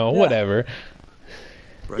 but you know, whatever.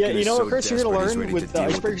 Yeah, you know what, Chris, you're gonna learn with the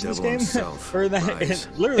icebreakers in this game, or that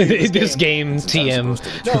literally this game, TM.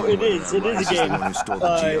 No, it is a game.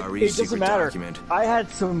 It doesn't matter. I had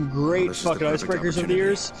some great fucking icebreakers over the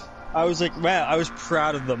years. I was like, man, I was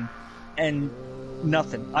proud of them, and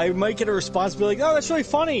nothing. I might get a response, be like, oh, that's really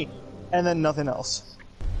funny, and then nothing else.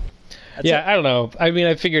 That's it. I don't know. I mean,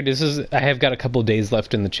 I figured I have got a couple of days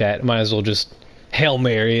left in the chat. Might as well just Hail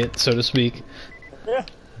Mary it, so to speak. Yeah.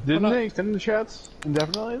 Didn't they extend the chats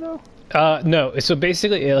indefinitely, though? No. So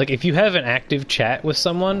basically, like, if you have an active chat with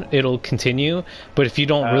someone, it'll continue. But if you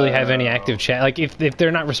don't really have any active chat, like, if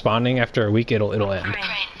they're not responding after a week, it'll end.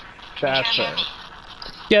 That's fair.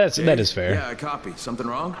 Yeah, that is fair. Yeah, I copy. Something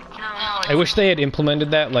wrong? I wish they had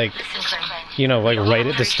implemented that, like, you know, like right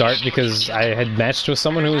at the start, because I had matched with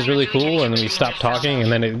someone who was really cool, and then we stopped talking, and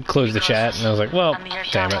then it closed the chat, and I was like, well,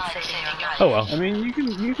 damn it. Oh well. I mean,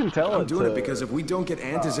 you can tell I'm doing it because if we don't get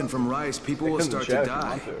antizin from Rice, people will start to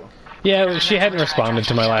die. Yeah, she hadn't responded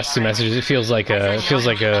to my last two messages. It feels like a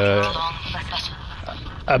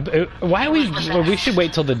why we should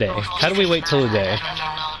wait till the day. How do we wait till the day?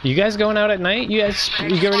 You guys going out at night? You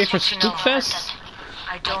get ready for Spookfest?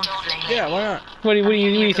 Yeah, why not? What do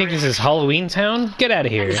you think this is, Halloween Town? Get out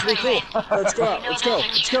of here. It's really cool. Let's go out. Let's go.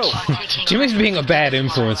 Jimmy's being a bad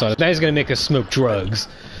influence on us. Now he's gonna make us smoke drugs.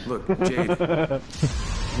 Look, Jade.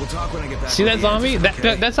 We'll talk when I get back. See that zombie?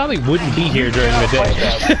 That zombie wouldn't be here during the day.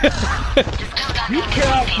 You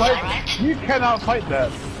cannot fight. You cannot fight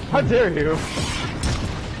that. How dare you?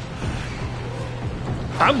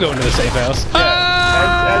 I'm going to the safe house.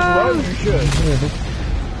 Yeah, as well as you should.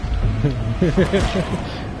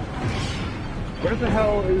 Where the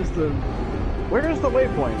hell is the... Where is the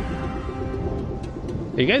waypoint?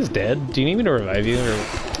 Are you guys dead? Do you need me to revive you? Or...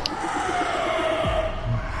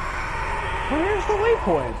 Where's the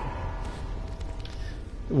waypoint?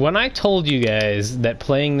 When I told you guys that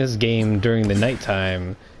playing this game during the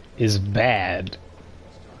nighttime is bad,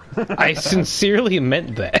 I sincerely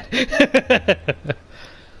meant that.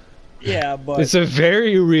 Yeah, but... It's a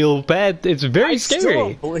very real bad... It's very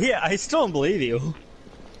scary. I still don't believe you.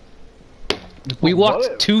 We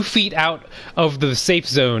walked 2 feet out of the safe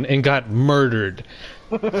zone and got murdered.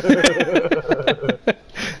 But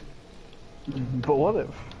what if?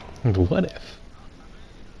 What if?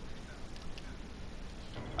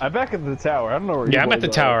 I'm back at the tower. I don't know where you Yeah, I'm at the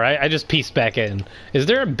boys tower. are. I just pieced back in. Is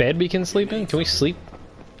there a bed we can sleep in? Can we sleep?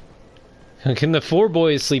 Can the 4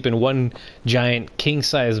 boys sleep in one giant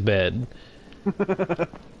king-size bed?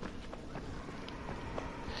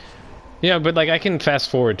 Yeah, but like I can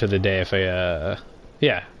fast forward to the day if I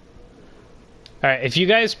yeah. Alright, if you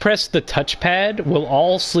guys press the touchpad, we'll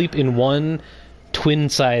all sleep in one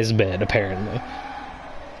twin-size bed, apparently.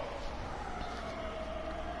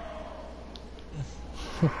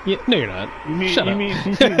 Yeah, no, you're not. Shut up. You mean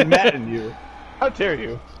he's mad at you? How dare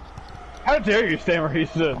you? How dare you stand where he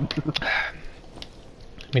stood? I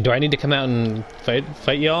mean, do I need to come out and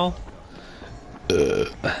fight y'all?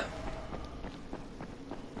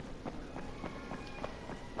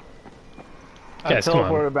 Guys, I come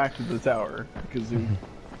on. teleported back to the tower because you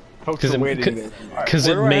folks are waiting there. Because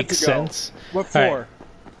it makes sense. What for?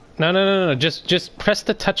 Right. No. Just press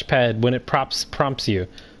the touchpad when it prompts you,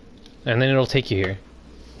 and then it'll take you here.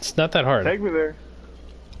 It's not that hard. Take me there.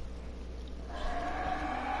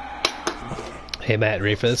 Hey Matt,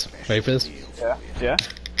 ready for this? Yeah.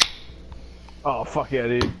 Oh fuck yeah,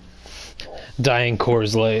 dude. Dying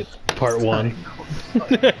Coors Light, part 1.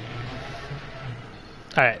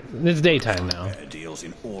 Alright, it's daytime now. Deals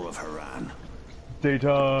in all of Haran.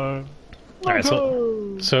 Daytime. Alright,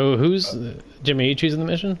 so who's... Jimmy, are you choosing the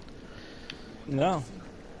mission? No.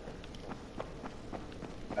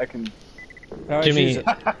 I can... Jimmy,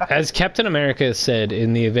 as Captain America said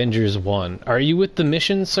in the Avengers 1, are you with the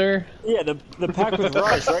mission, sir? Yeah, the pack with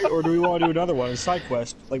Rise, right? Or do we want to do another one, a side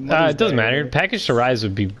quest? Like It doesn't matter. Package to Rise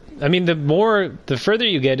would be... I mean, the further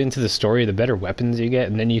you get into the story, the better weapons you get,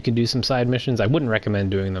 and then you can do some side missions. I wouldn't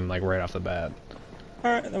recommend doing them, like, right off the bat.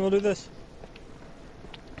 Alright, then we'll do this.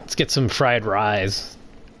 Let's get some fried Rise.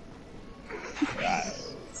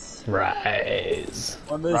 Rise.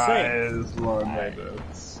 What did they say? Rise, Lord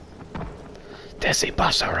Mavis. Desi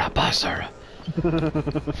Basara.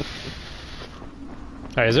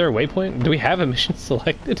 Alright, is there a waypoint? Do we have a mission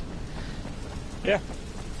selected? Yeah.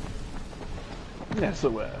 Yes, so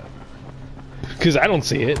Because I don't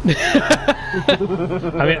see it.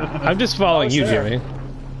 I mean, I'm just following you, there. Jimmy.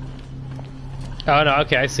 Oh, no,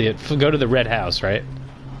 okay, I see it. Go to the red house, right?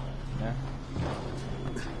 Yeah.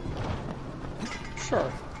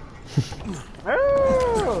 Sure.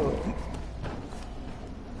 Oh!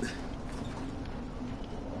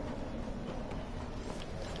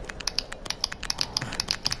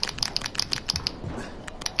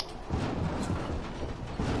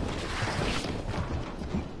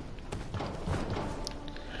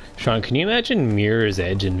 Sean, can you imagine Mirror's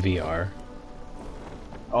Edge in VR?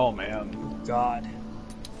 Oh man. God. I'm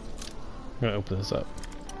gonna open this up.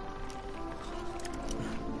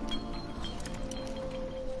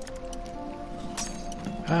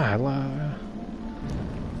 Ah, I love...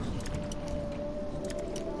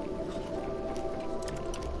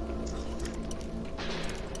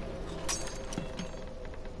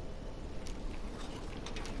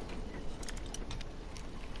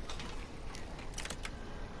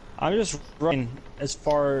 I'm just running as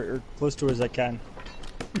far or close to it as I can.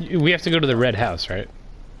 We have to go to the red house, right?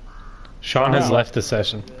 Sean has left the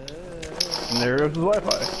session. And there goes his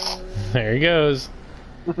Wi-Fi. There he goes.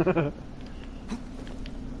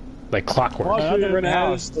 Like clockwork. Watch Not the him red as-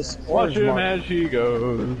 house. This Watch orange him mark. as he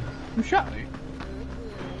goes. Who shot me?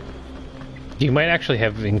 You might actually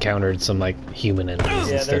have encountered some like human enemies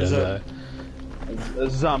Yeah, instead there's of A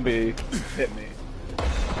zombie hit me.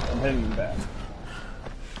 I'm hitting him back.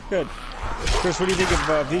 Good. Chris, what do you think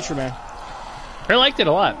of Feature Man? I liked it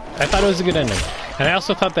a lot. I thought it was a good ending. And I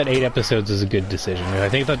also thought that 8 episodes was a good decision. I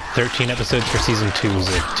think that 13 episodes for season 2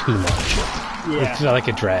 was like too much. It Yeah. felt like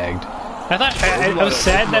it dragged. I was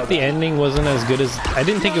sad that the ending wasn't as good as... I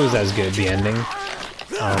didn't think it was as good, the ending.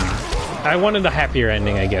 I wanted a happier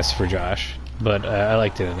ending, I guess, for Josh. But I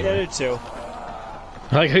liked it anyway. Yeah, I did too.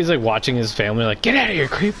 I like how he's like watching his family like, get out of here,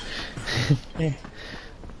 creep!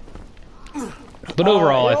 But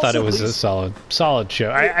overall, I thought it was a solid show.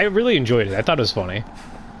 I really enjoyed it. I thought it was funny.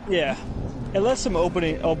 Yeah. It left some open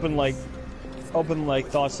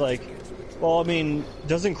thoughts like, well, I mean,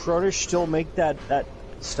 doesn't Kronos still make that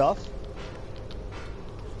stuff?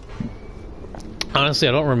 Honestly,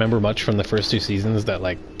 I don't remember much from the first 2 seasons. That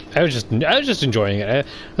like, I was just enjoying it.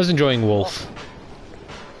 I was enjoying Wolf.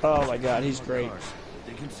 Oh my god, he's great.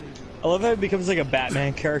 I love how he becomes like a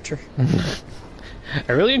Batman character.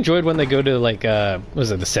 I really enjoyed when they go to like what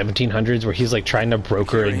was it, the 1700s, where he's like trying to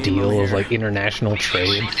broker a deal of like international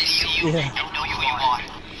trade. Yeah.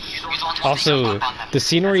 Also, the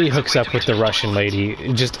scene where he hooks up with the Russian lady,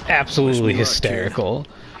 just absolutely hysterical.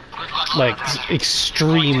 Like,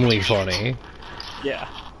 extremely funny. Yeah.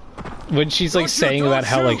 When she's like saying about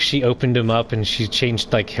how like she opened him up and she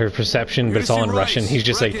changed like her perception, but it's all in Russian, he's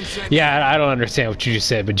just like, yeah, I don't understand what you just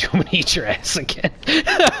said, but do you want me to eat your ass again?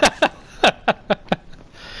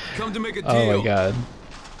 Come to make a deal. Oh my god.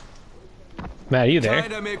 Matt, are you there?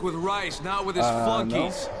 Trying to make with rice, not with his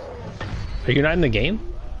flunkies. No. Are you not in the game?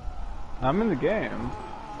 I'm in the game.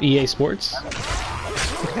 EA Sports?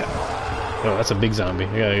 Oh, that's a big zombie.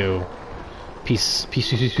 I gotta go peace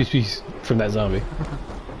from that zombie.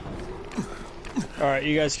 Alright,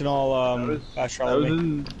 you guys can all fast travel to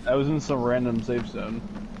me. I was in some random safe zone.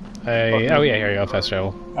 Oh yeah, here you go, fast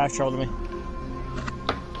travel. Fast travel to me.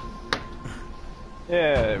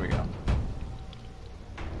 Yeah, there we go.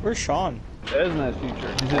 Where's Sean? That is a nice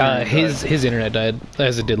feature. His internet died,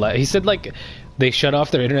 as it did last. He said like they shut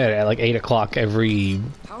off their internet at like 8 o'clock every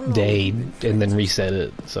day and then reset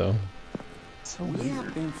it. So. We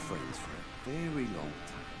have been friends for a very long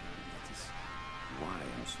time. That is why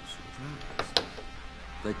I'm so surprised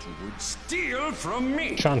that you would steal from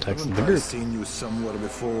me. Sean texted the group. Seen you somewhere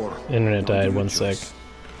before. Internet died. 1 sec.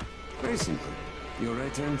 Very simple. Your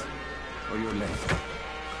right hand or your left?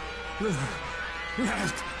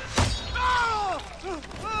 Left.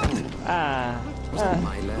 Was it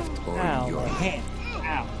my left or your hand?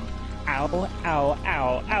 Ow. Ow, ow,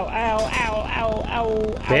 ow, ow, ow, ow, ow, ow.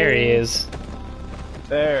 There he is.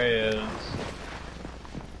 There he is.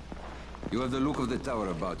 You have the look of the tower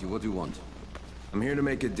about you. What do you want? I'm here to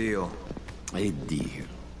make a deal. A deal.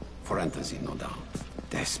 Fantasy, no doubt.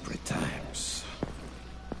 Desperate times.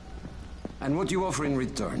 And what do you offer in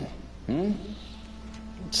return? Hmm?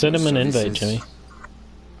 Send him an invite, Jimmy.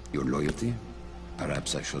 Your loyalty?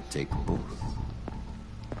 Perhaps I should take both.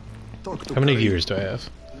 How many viewers do I have?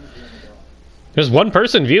 There's 1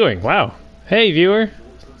 person viewing. Wow. Hey, viewer.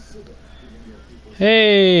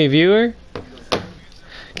 Hey, viewer.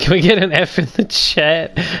 Can we get an F in the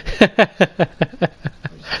chat?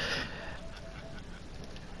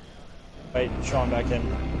 Wait, Sean back in.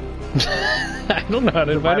 I don't know how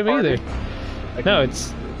to invite him either.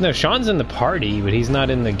 No, Sean's in the party, but he's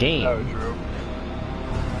not in the game. Oh, true.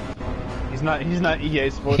 He's not EA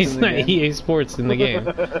Sports. He's in the not game. EA Sports in the game.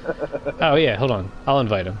 Oh yeah, hold on. I'll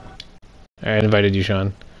invite him. Alright, I invited you,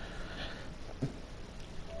 Sean.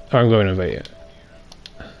 Oh, I'm going to invite you.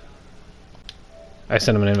 I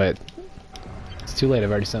sent him an invite. It's too late, I've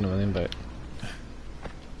already sent him an invite.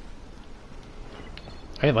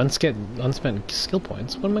 I have unspent skill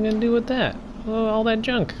points. What am I going to do with that? Oh, all that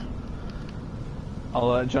junk.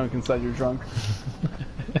 All that junk inside your trunk.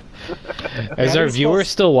 Is our viewer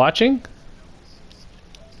still watching?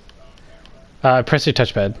 Press your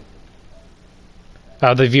touchpad.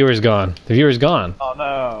 Oh, the viewer's gone. The viewer's gone. Oh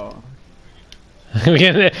no. We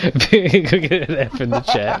get an F in the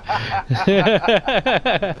chat.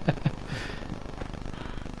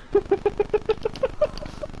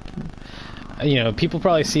 You know, people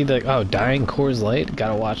probably see the dying Coors Light.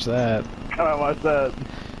 Gotta watch that. Gotta watch that.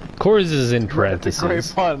 Coors is in parentheses. Great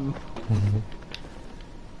fun.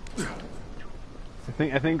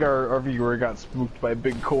 I think our viewer got spooked by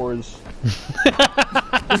big Coors.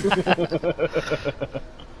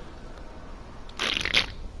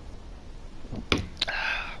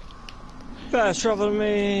 Fast travel to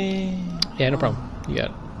me. Yeah, no problem. You got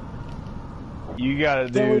it. You got it,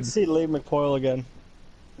 dude. Can't wait to see Lee McPoyle again.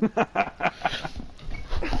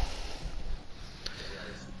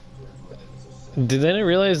 Did they not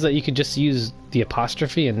realize that you could just use the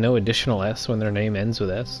apostrophe and no additional S when their name ends with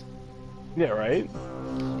S? Yeah, right?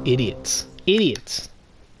 Idiots. Idiots.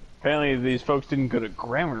 Apparently these folks didn't go to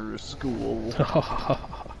grammar school.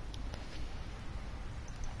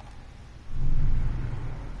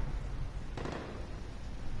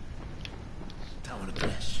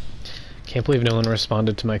 Can't believe no one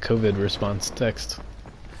responded to my COVID response text.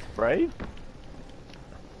 Right?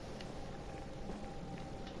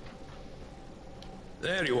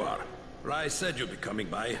 There you are. Rai said you'd be coming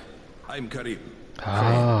by. I'm Karim.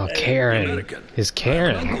 Oh, Karen. American. Is I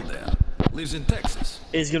Karen. have an uncle there. Lives in Texas.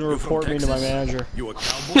 He's gonna You from report me to my Texas? manager. You a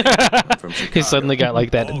cowboy? From Chicago. He suddenly got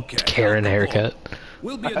like that Okay, Karen Al Capone. haircut.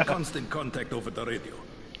 We'll be in constant contact over the radio.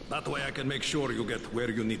 That way I can make sure you get where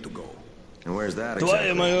you need to go. And where's that Why exactly?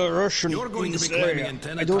 am I a Russian You're going in to be this climbing area?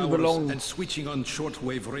 antenna I don't towers belong. and switching on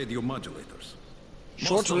shortwave radio modulators. Shortwave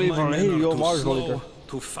Most of my men radio are too modulator. slow,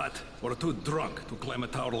 too fat, or too drunk to climb a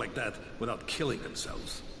tower like that without killing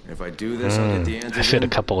themselves. If I do this, I'll get the I answers fit a in.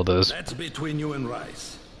 couple of those. That's between you and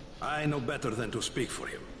Rice. I know better than to speak for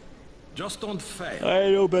him. Just don't fail. I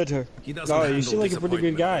know better. He doesn't No, you handle seem like a pretty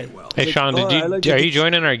good guy. disappointment very well. Hey Sean, oh, I like are to you get-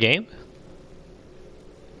 joining our game?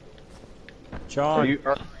 John.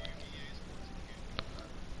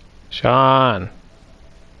 Sean.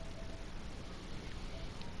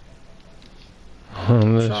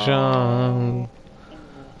 Sean.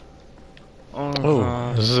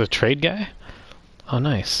 Oh, this is a trade guy? Oh,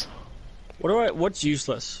 nice. What's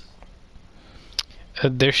useless?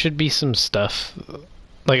 There should be some stuff.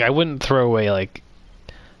 Like, I wouldn't throw away, like,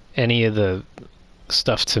 any of the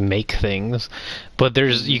stuff to make things. But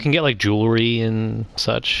you can get, like, jewelry and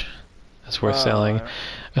such. That's worth selling.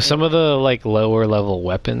 Some of the, like, lower level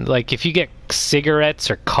weapons. Like, if you get cigarettes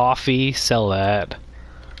or coffee, sell that.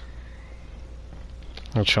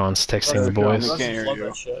 Oh, Sean's texting the boys. I can't hear Love you.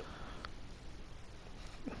 that shit.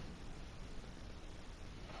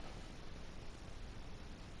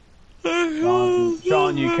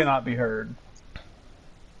 Sean, you cannot be heard.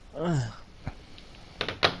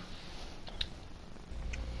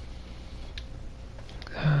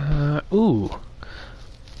 Ooh.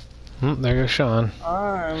 There goes Sean.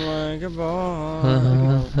 I'm like a ball. I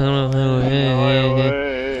don't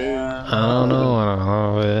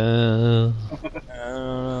know.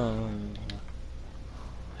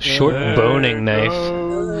 Short boning knife.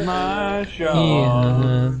 My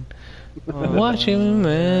Sean. Yeah. Watch him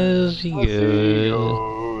as he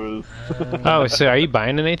goes. Oh, so are you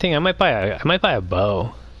buying anything? I might buy a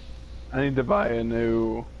bow. I need to buy a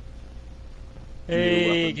new.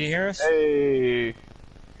 Hey, can you hear us? Hey.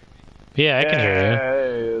 Yeah, I can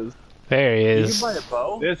hear you. There he You is. can buy a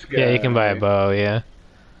bow? This guy. Yeah, you can buy a bow. Yeah.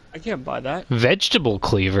 I can't buy that. Vegetable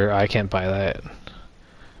cleaver. I can't buy that.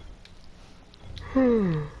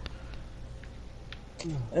 And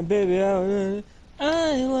baby, I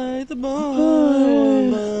like the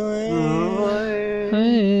boy.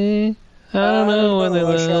 Hey, I don't know what they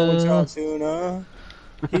with love. Altoona.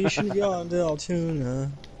 He should have gone to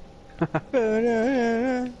Altoona.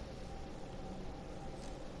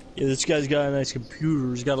 Yeah, this guy's got a nice computer.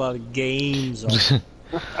 He's got a lot of games on.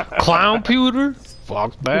 Clown pewter?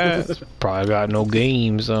 Fuck that. Probably got no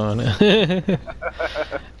games on it.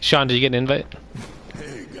 Sean, did you get an invite?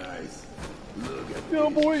 Hey guys, look at Yo,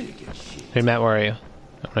 boy. Hey Matt, where are you?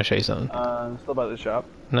 I'm gonna show you something. I'm still by the shop.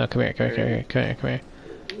 No, come here, come here, come here, come here, come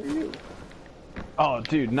here. Oh,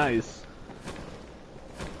 dude, nice.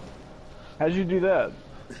 How'd you do that?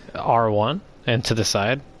 R1 and to the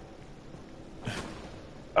side.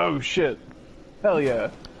 Oh shit. Hell yeah.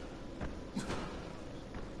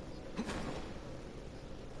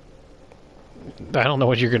 I don't know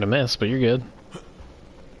what you're gonna miss, but you're good.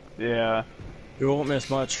 Yeah. You won't miss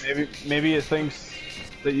much. Maybe it thinks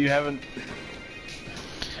that you haven't.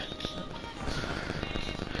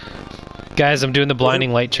 Guys, I'm doing the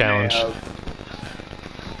blinding light challenge. Yeah.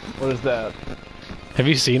 What is that? Have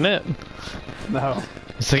you seen it? No.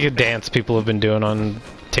 It's like a dance people have been doing on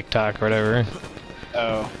TikTok or whatever.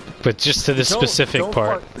 Oh. But just to this specific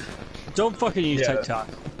part. Don't fucking use Yeah. TikTok.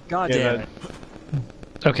 God Yeah, damn it.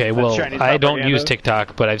 Okay, well, Chinese I don't propaganda? use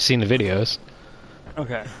TikTok, but I've seen the videos.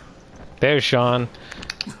 Okay. There's Sean.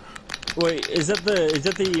 Wait, is that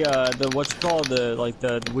the what's it called,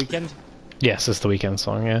 the weekend? Yes, it's the Weekend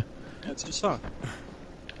song, yeah. That's a song.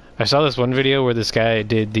 I saw this one video where this guy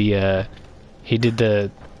did the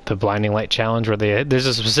blinding light challenge where there's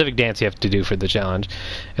a specific dance you have to do for the challenge,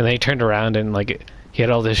 and then he turned around and like he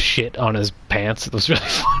had all this shit on his pants. It was really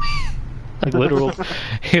funny, like literal.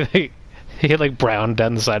 he had like brown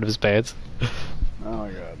down the side of his pants. Oh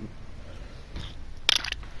my god.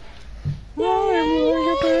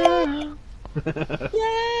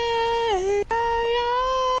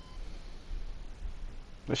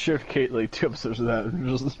 I shared Kate like 2 episodes of that.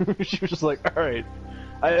 And she was just like, "All right,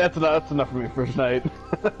 that's enough for me for tonight."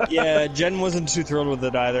 Yeah, Jen wasn't too thrilled with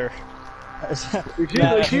it either.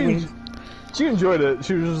 She enjoyed it.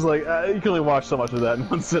 She was just like, "You can only watch so much of that in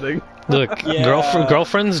one sitting." Look, Yeah.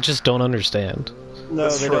 girlfriends just don't understand. No,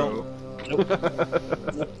 That's they true.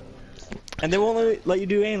 don't. Nope. And they won't let you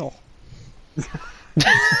do anal.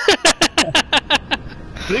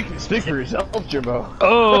 Speak for yourself, Jimbo.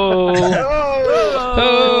 Oh!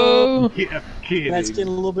 Oh! Yeah, kidding. That's getting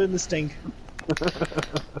a little bit in the stink.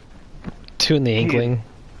 Two in the inkling.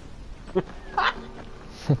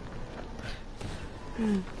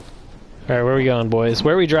 Alright, where are we going, boys?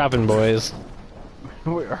 Where are we dropping, boys?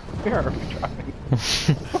 Where are we driving?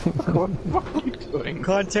 What the fuck are you doing?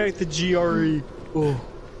 Contact the GRE. Oh.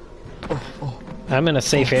 I'm in a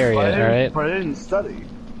safe area, alright? But I didn't study.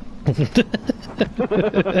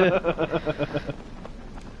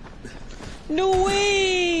 No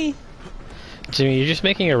way! Jimmy, you're just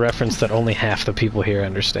making a reference that only half the people here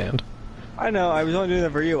understand. I know, I was only doing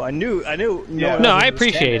that for you. I knew. Yeah. No, I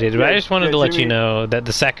appreciate it, but I just wanted to let Jimmy, you know that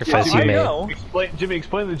the sacrifice you I made. know. Jimmy,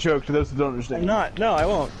 explain the joke to those that don't understand. I'm not. No, I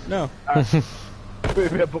won't. No.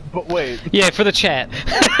 But wait. Yeah, for the chat.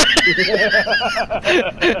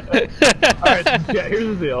 Alright, yeah,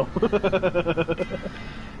 here's the deal.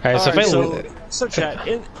 Alright, so Alright, so chat,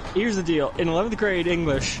 here's the deal. In 11th grade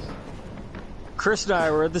English, Chris and I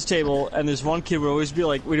were at this table, and this one kid would always be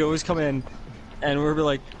like, we'd always come in, and we'd be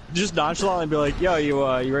like, just nonchalantly be like, yo, you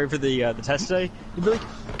ready for the test today? He'd be like,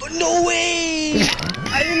 no way!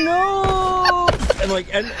 I didn't know!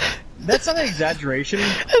 And that's not an exaggeration.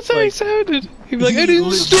 That's how he sounded. He'd be like, I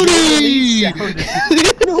didn't study!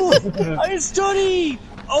 No, I didn't study!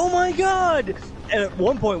 Oh my god! And at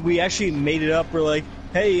one point, we actually made it up. We're like,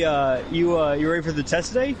 hey, you ready for the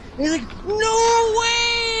test today? And he's like, no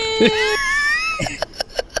way!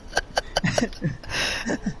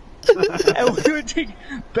 And we would take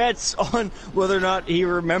bets on whether or not he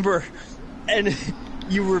would remember. And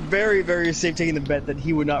you were very, very safe taking the bet that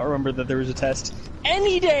he would not remember that there was a test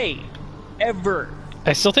any day, ever.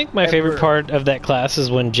 I still think my favorite part of that class is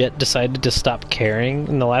when Jet decided to stop caring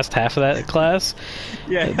in the last half of that class.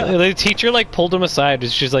 Yeah. The teacher pulled him aside.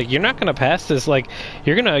 She's like, "You're not gonna pass this.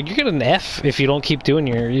 You're gonna get an F if you don't keep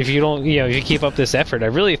if you keep up this effort. I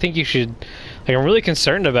really think you should. I'm really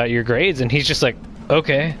concerned about your grades." And he's just like,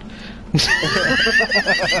 "Okay." You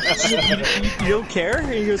don't care?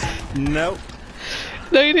 And he goes, nope.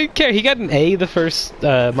 No, he didn't care. He got an A the first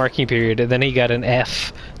marking period, and then he got an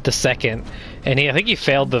F the second. And I think he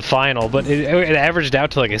failed the final, but it averaged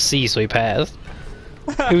out to a C, so he passed.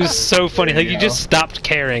 It was so funny. He just stopped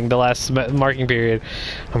caring the last marking period.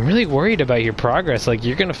 I'm really worried about your progress.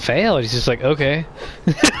 You're gonna fail. And he's just like, okay.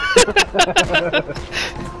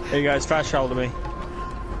 Hey guys, fast travel to me.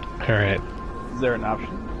 All right. Is there an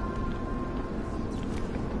option?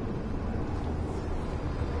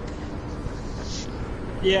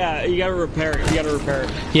 Yeah, you gotta repair it.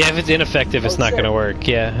 Yeah, if it's ineffective, it's not gonna work.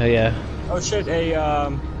 Yeah. Oh shit,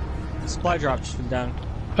 a supply drop just went down.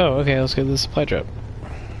 Oh, okay, let's go to the supply drop.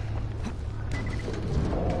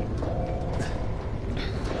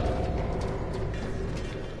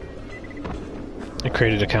 I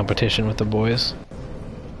created a competition with the boys.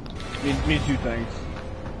 Me too, thanks.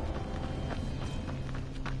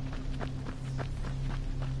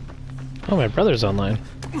 Oh, my brother's online.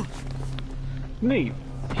 Neat.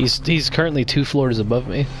 He's currently 2 floors above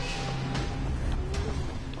me.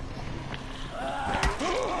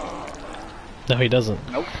 No, he doesn't.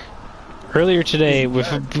 Nope. Earlier today,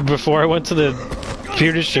 before I went to the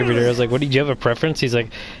beer distributor, I was like, "What do you have a preference?" He's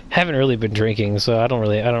like, "Haven't really been drinking, so I don't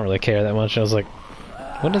really care that much." And I was like,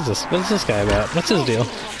 "What is this? What is this guy about? What's his deal?"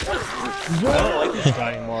 I don't like this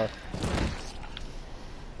guy anymore.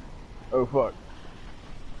 Oh fuck.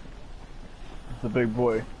 It's a big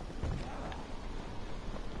boy.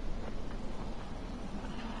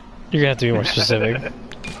 You're gonna have to be more specific.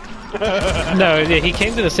 No, he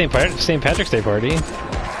came to the St. Patrick's Day party.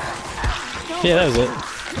 Yeah, that was it.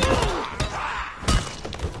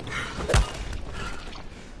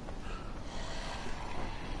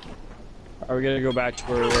 Are we gonna go back to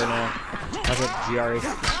where we were now? How's that GRE?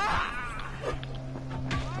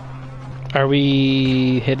 Are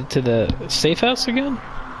we headed to the safe house again?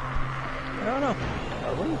 I don't know.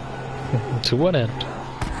 Are we? To what end?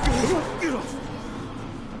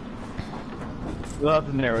 We'll have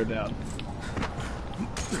to narrow it down.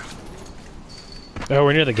 Oh,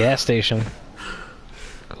 we're near the gas station.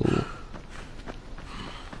 Cool.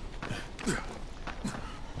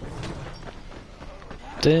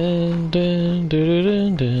 Dun dun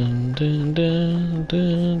dun dun dun dun dun dun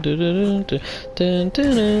dun dun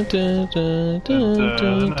dun dun dun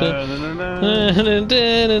dun dun.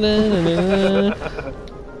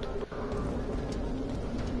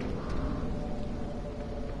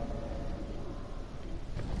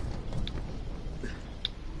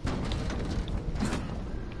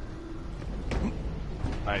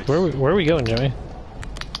 Nice. Where are we going, Jimmy?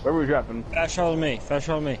 Where are we dropping? Fast travel to me. Fast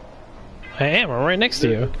travel to me. I am. I'm right next to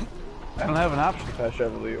you. I don't have an option to fast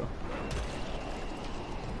travel to you.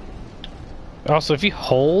 Also, if you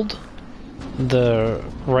hold the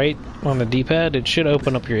right on the D-pad, it should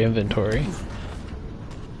open up your inventory.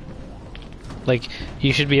 Like,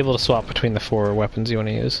 you should be able to swap between the 4 weapons you want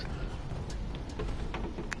to use.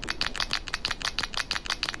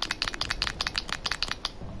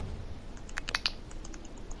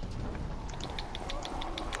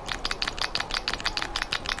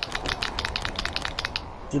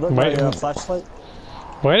 Do you look like a flashlight?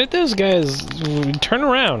 Why did those guys turn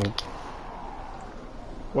around?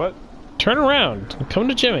 What? Turn around. Come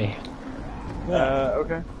to Jimmy.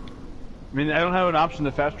 Okay. I mean, I don't have an option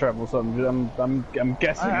to fast travel, so I'm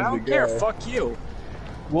guessing. I don't care. Fuck you.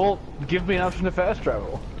 Well, give me an option to fast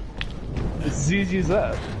travel. It's as easy as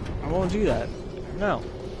that. I won't do that. No.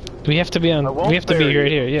 We have to be on. We have to be right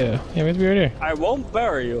here. Yeah. Yeah, we have to be right here. I won't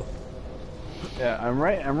bury you. Yeah, I'm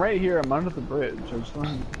right here. I'm under the bridge. I just want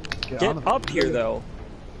to get up here, though.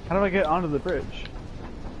 How do I get onto the bridge?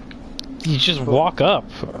 You just walk up.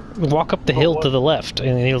 Walk up the hill to the left,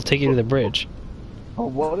 and then he'll take you to the bridge. Oh,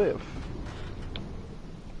 what if?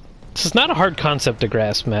 This is not a hard concept to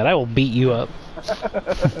grasp, Matt. I will beat you up.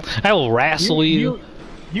 I will wrestle you.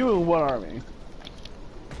 You in one army.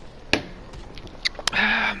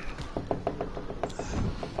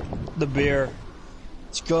 The beer.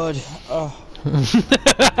 It's good. Oh.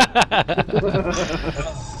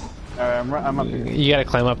 Alright, I'm up here. You gotta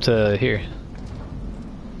climb up to here.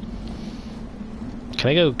 Can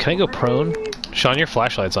I go prone? Sean, your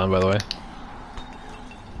flashlight's on, by the way.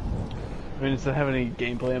 I mean, does it have any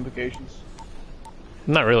gameplay implications?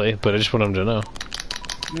 Not really, but I just want him to know.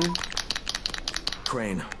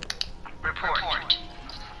 Crane. Report.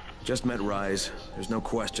 Just met Rise. There's no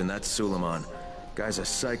question, that's Suleiman. Guy's a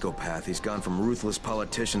psychopath. He's gone from ruthless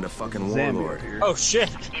politician to fucking warlord. Oh shit!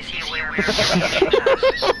 Is he aware we're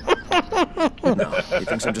No, he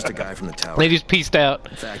thinks I'm just a guy from the tower. Ladies pieced out.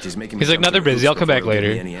 In fact, he's making He's like, no, they're busy. I'll come back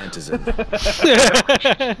later. Any antizin. Continue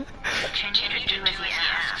to do as he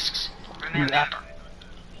asks. Remember.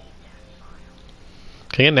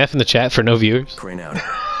 Can I get an F in the chat for no viewers? Crane out.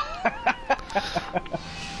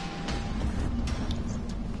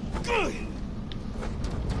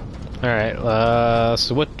 Alright,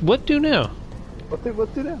 so what do now? What do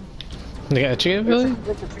now? They got a chicken fillet?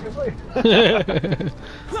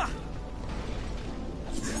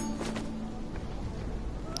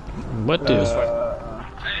 What do?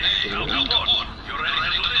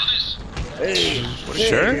 Hey,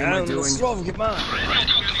 sure. What am I doing?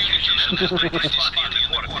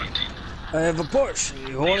 I have a Porsche.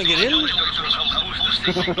 You want to get in?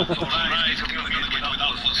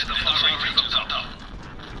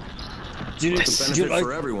 Do you like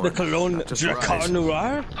the Cologne Dracar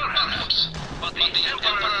Noir?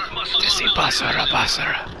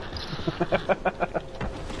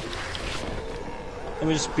 Let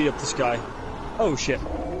me just beat up this guy. Oh shit.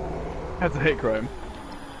 That's a hate crime.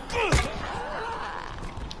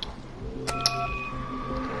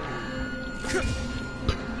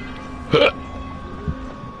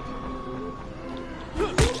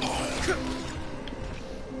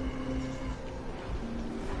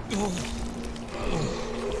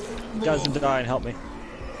 Guys can die and help me.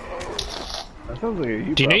 That sounds like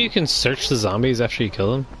a Do you know you can search the zombies after you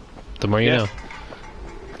kill them? The more you know.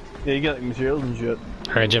 Yeah, you get like materials and shit.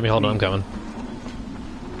 Alright, Jimmy, hold on, I'm coming.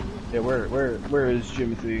 Yeah, where is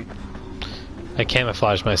Jimothy? I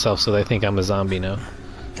camouflaged myself so they think I'm a zombie now.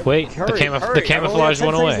 Wait, Hurry, the camouflage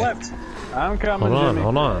went away. I'm coming,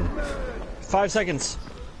 Hold on. 5 seconds.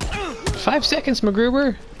 5 seconds,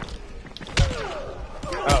 MacGruber.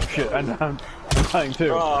 Oh shit, I'm dying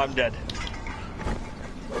too. Oh, I'm dead.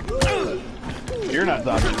 You're not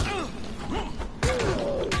zombie.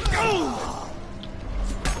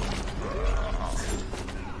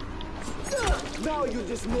 Now you're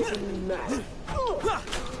just making me mad.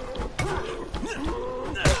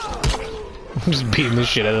 I'm just beating the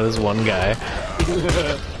shit out of this one guy.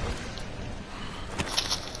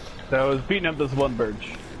 That was beating up this one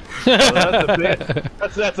birch.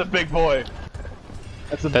 That's a big boy.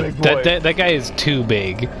 That's a big boy. That guy is too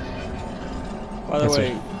big. By the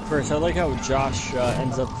way, Chris, I like how Josh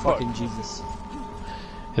ends up fucking Jesus.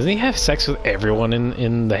 Doesn't he have sex with everyone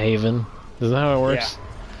in the Haven? Isn't that how it works?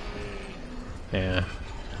 Yeah.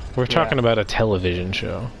 We're talking about a television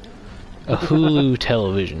show. A Hulu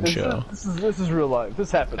television show. This is real life.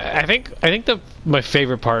 This happened. I think my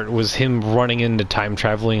favorite part was him running into time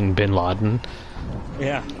traveling Bin Laden.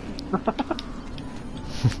 Yeah.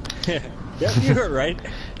 Yeah, you heard right.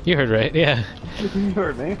 You heard right, yeah. You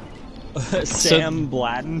heard me. Sam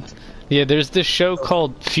Bladden. Yeah, there's this show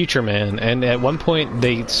called Future Man, and at one point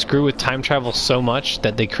they screw with time travel so much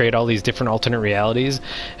that they create all these different alternate realities,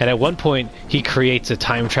 and at one point he creates a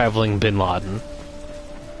time-traveling Bin Laden.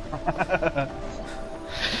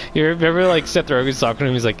 You remember, like, Seth Rogen's talking to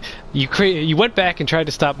him, he's like, you went back and tried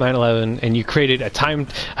to stop 9/11, and you created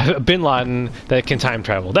a Bin Laden that can time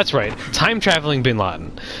travel. That's right, time-traveling Bin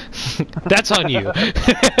Laden. That's on you.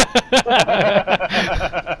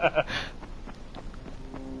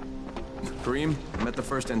 Kareem, I'm at the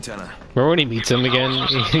first antenna. Remember when he meets him again?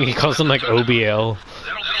 He calls him, like, OBL.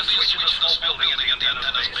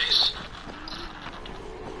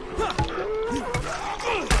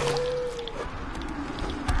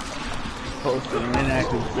 Posting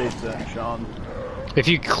inactive space zone, Sean. If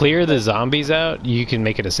you clear the zombies out, you can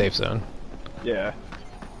make it a safe zone. Yeah.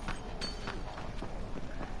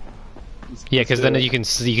 Yeah, because then you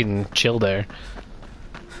can chill there.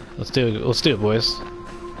 Let's do it. Let's do it, boys.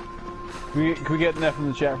 Can we get an F in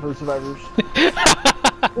the chat for the survivors?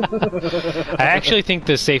 I actually think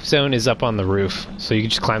the safe zone is up on the roof, so you can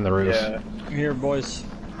just climb the roof. Yeah. Here, boys.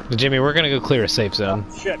 Jimmy, we're gonna go clear a safe zone.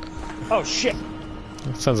 Oh, shit. Oh, shit.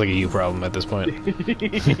 Sounds like a you problem at this point.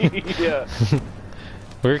 Yeah.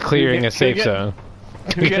 We're clearing a safe zone.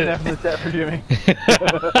 Can we get an F in the chat for Jimmy?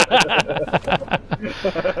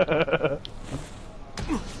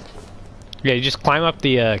 Yeah, you just climb up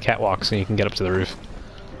the catwalks and you can get up to the roof.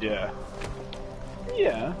 Yeah.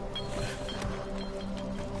 Yeah.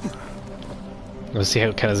 Let's see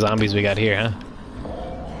what kind of zombies we got here, huh?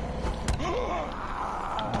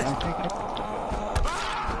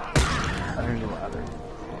 There's a ladder.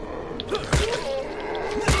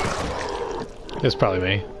 It's probably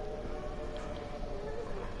me.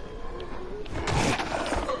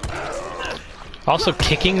 Also,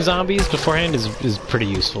 kicking zombies beforehand is pretty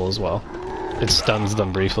useful as well. It stuns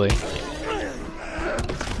them briefly.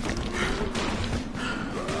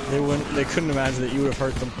 They couldn't imagine that you would have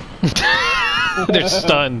hurt them. They're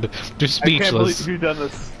stunned. They're speechless. I can't believe you've done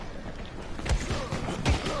this.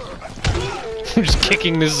 I'm just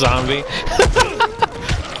kicking this zombie.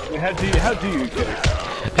 How do you kick?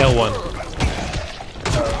 L1.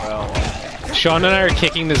 Oh, L1. Sean and I are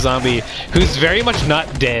kicking the zombie, who's very much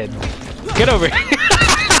not dead. Get over here.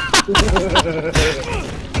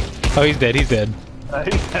 Oh, he's dead. He's dead.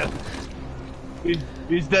 He's dead.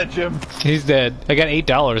 He's dead, Jim. He's dead. I got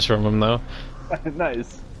 $8 from him though.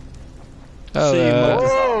 Nice. Oh,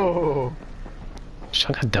 Whoa!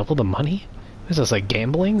 Sean got double the money? What is this, like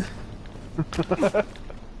gambling?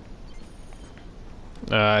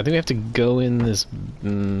 I think we have to go in this.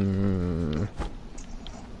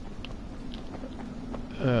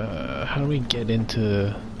 How do we get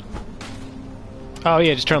into? Oh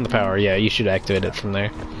yeah, just turn on the power. Yeah, you should activate it from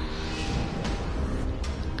there.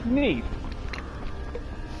 Neat.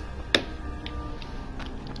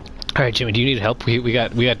 All right, Jimmy, do you need help? We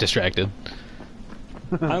got distracted.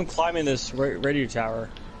 I'm climbing this radio tower.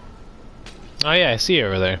 Oh yeah, I see you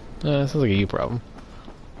over there. Sounds like a you problem.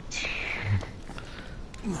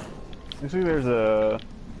 I see there's a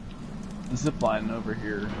zip line over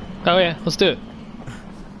here. Oh yeah, let's do it.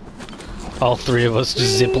 All three of us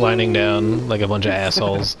just zip lining down like a bunch of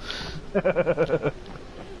assholes.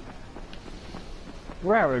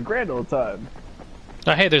 We're having a grand old time.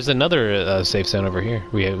 Oh hey, there's another safe zone over here.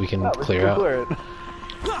 We can clear out. Clear it.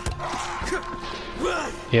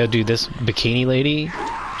 Yeah, dude, this bikini lady,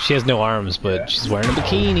 she has no arms, but she's wearing a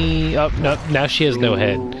bikini. Oh no, now she has no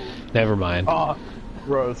head. Never mind. Oh,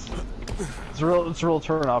 gross. It's a real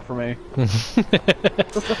turn off for me.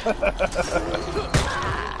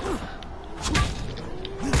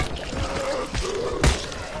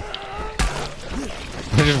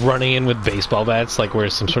 They're just running in with baseball bats like we're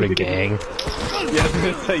some sort of gang. Yeah, I was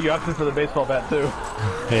gonna say you opted for the baseball bat too.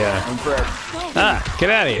 Yeah. I'm impressed. Ah, get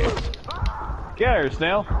out of here. Get out of here,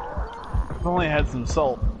 snail. If only I had some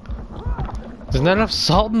salt. There's not enough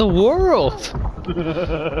salt in the world.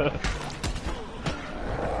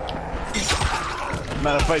 I'm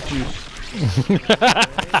out of fight juice.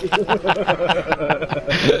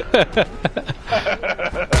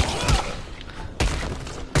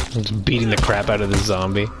 I'm just beating the crap out of this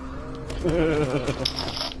zombie.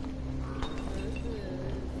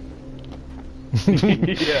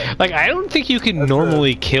 Yeah. Like, I don't think you can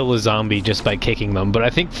normally kill a zombie just by kicking them, but I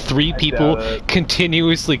think three people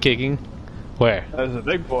continuously kicking. Where? That's a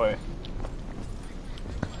big boy.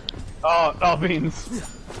 Oh, beans.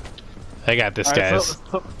 I got this, guys.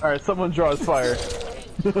 Alright, someone draws fire.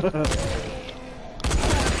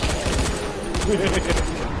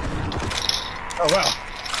 Oh, wow.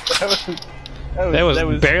 That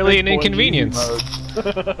was barely an inconvenience.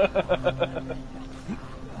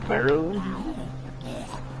 Barely?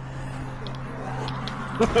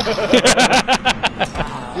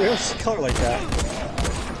 You don't color like that.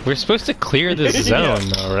 We're supposed to clear the zone,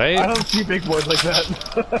 though, right? I don't see big boys like that.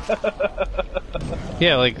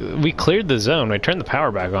 Yeah, like, we cleared the zone. I turned the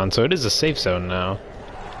power back on, so it is a safe zone now.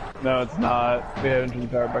 No, it's not. We haven't turned the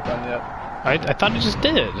power back on yet. I thought it just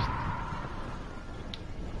did.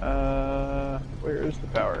 Where is the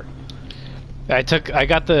power? I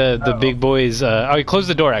got the big boy's, oh, he closed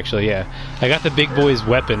the door, actually, yeah. I got the big boy's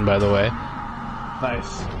weapon, by the way.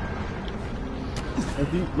 Nice.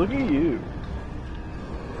 Look at you.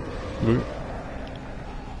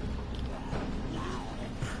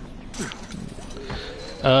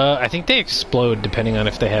 I think they explode depending on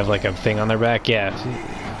if they have like a thing on their back. Yeah.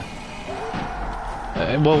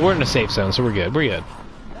 Well, we're in a safe zone, so we're good. We're good.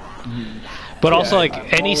 But also,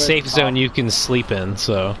 like any safe zone, you can sleep in.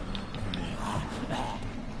 So,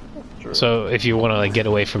 if you want to like get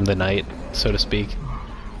away from the night, so to speak.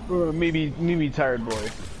 Maybe tired boy.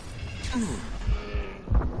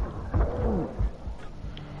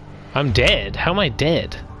 I'm dead. How am I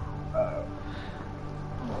dead?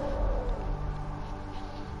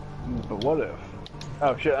 But what if?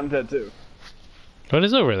 Oh shit, I'm dead too. What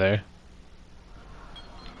is over there?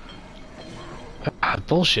 Ah,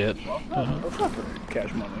 bullshit. That's not for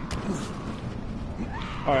cash money.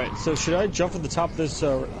 Alright, so should I jump at the top of this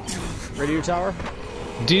radio tower?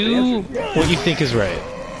 Do what you think is right.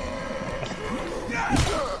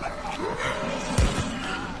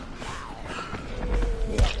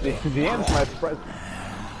 The answer might surprise me.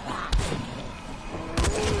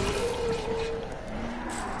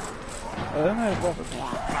 Oh, that might have weapons.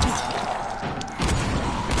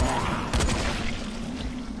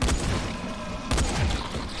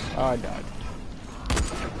 Oh, I died.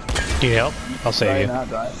 Can you help? I'll save you. Not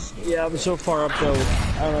die. Yeah, I'm so far up though. I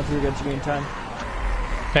don't know if you'll get to me in time.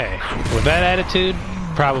 Hey, with that attitude,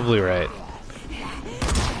 probably right.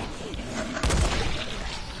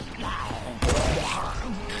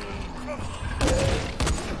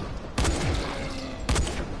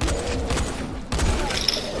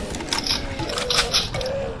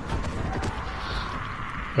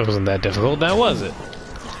 It wasn't that difficult, now was it?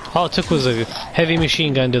 All it took was a heavy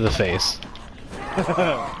machine gun to the face.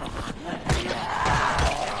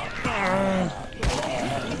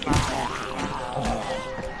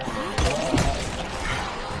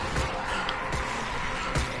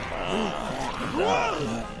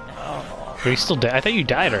 Are you still dead? I thought you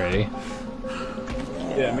died already.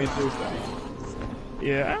 Yeah, me too.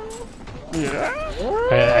 Yeah.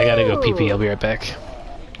 I gotta go pee-pee, I'll be right back.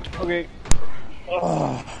 Okay.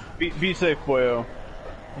 Oh, be safe, boyo.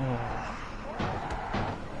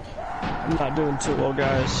 I'm not doing too well,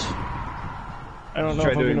 guys. I don't know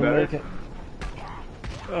if I'm gonna make it.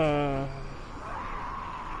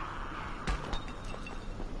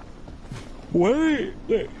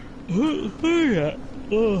 Wait. Who at?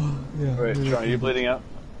 Oh, yeah. Wait, Sean, are you bleeding out?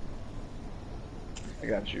 I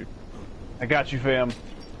got you. I got you, fam.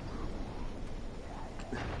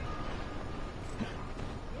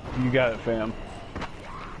 You got it, fam.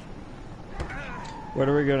 Where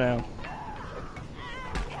do we go now?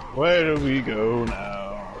 Where do we go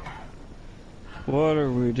now? What are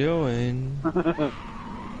we doing?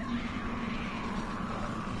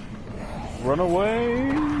 Run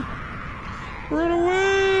away! Run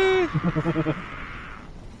away!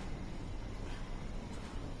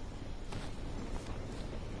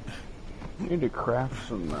 I need to craft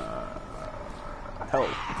some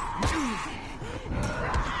health.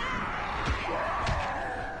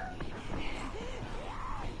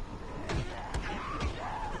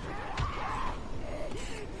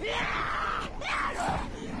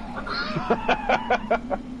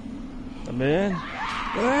 I'm in.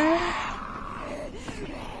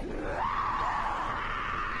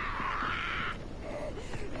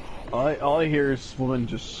 All I hear is women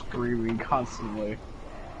just screaming constantly.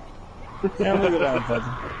 Yeah, I'm gonna go down,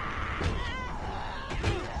 Fuzzy.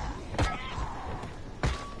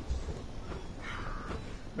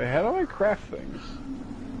 Wait, how do I craft things?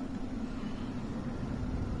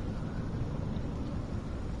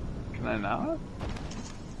 Can I not?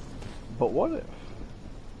 But what if?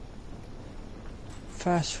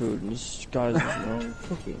 Fast food and this guy's no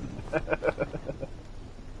cooking.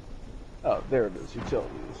 Oh, there it is.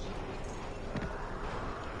 Utilities.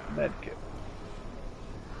 Medkit.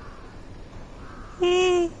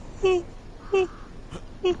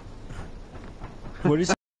 What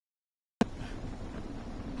is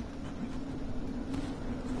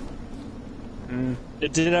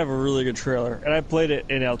It did have a really good trailer, and I played it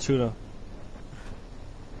in Altoona.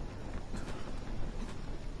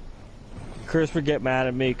 Chris would get mad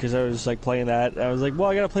at me because I was like playing that. I was like, "Well,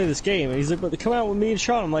 I gotta play this game," and he's like, "But come out with me and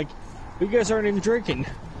Sean." I'm like, "You guys aren't even drinking."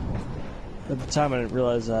 At the time, I didn't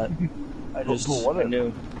realize that. I just I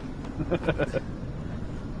knew.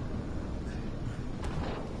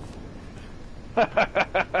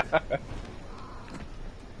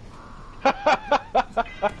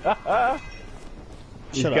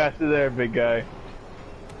 You got you there, big guy.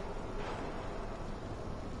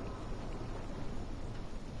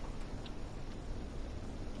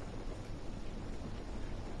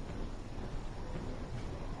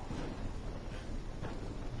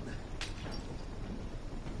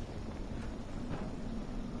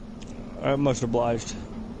 I'm much obliged.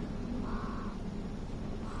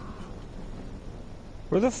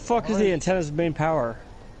 Where the fuck is the antenna's main power?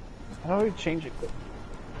 How do we change it?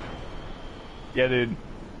 Yeah, dude.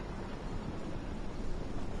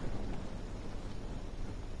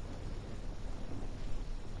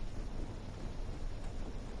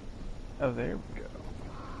 Oh, there we go.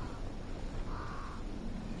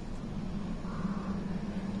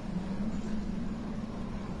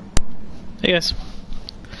 Hey guys.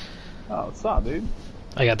 Oh, what's up, dude?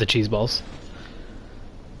 I got the cheese balls.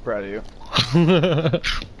 Proud of you.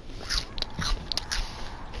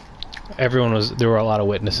 There were a lot of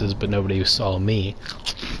witnesses, but nobody saw me.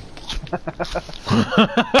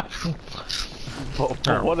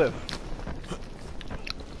 But what if?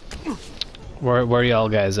 Where are y'all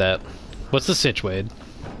guys at? What's the sitch, Wade?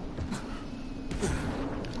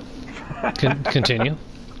 Continue.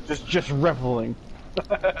 Just reveling.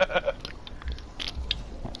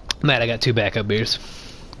 Matt, I got 2 backup beers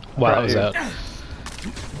while I was out.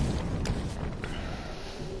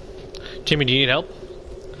 Jimmy, do you need help?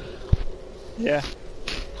 Yeah.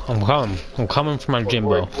 I'm coming. I'm coming for my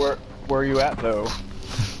Jimbo. Where are you at, though?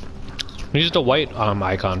 Use the white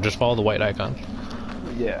icon. Just follow the white icon.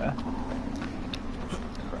 Yeah.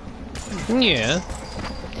 Yeah.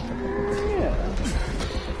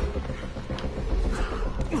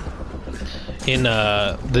 In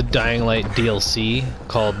the Dying Light DLC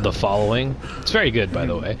called The Following, it's very good, by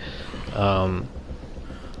the way.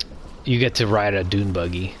 You get to ride a dune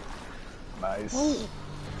buggy. Nice.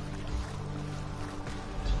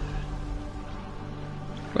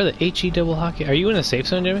 Where the HE double hockey? Are you in a safe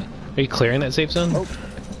zone, Jimmy? Are you clearing that safe zone? Nope.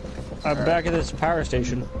 I'm back at this power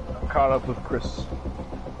station. I'm caught up with Chris.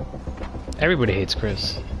 Everybody hates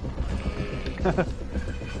Chris.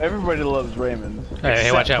 Everybody loves Raymond.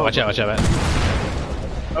 Hey, watch out, watch out, watch out, Matt.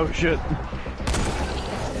 Oh shit.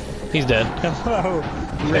 He's dead. Hello.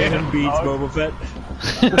 Raymond beats Boba Fett.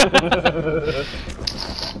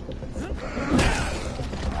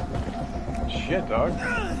 Shit, dog.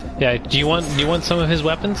 Yeah, do you want some of his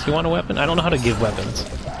weapons? You want a weapon? I don't know how to give weapons.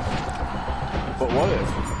 But what if?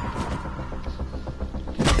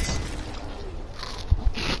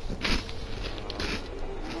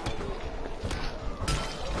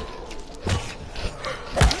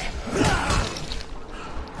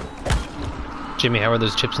 Jimmy, how are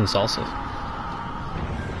those chips and salsa?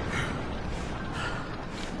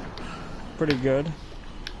 Pretty good.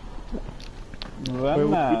 Come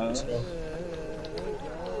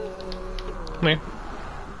here.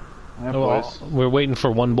 Yeah, Oh, boys. we're waiting for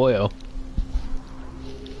one boyo.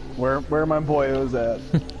 Where my boyos at?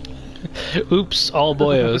 Oops, all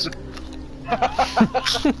boyos.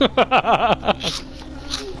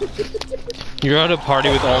 You're at a party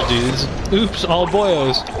with all dudes. Oops, all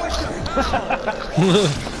boyos.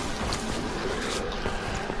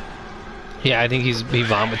 Yeah, I think he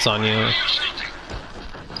vomits on you.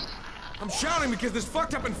 I'm shouting because this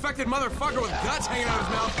fucked up infected motherfucker with guts hanging out of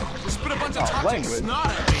his mouth just spit a bunch of toxic snot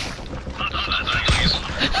at me.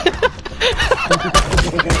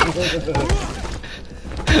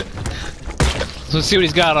 Let's see what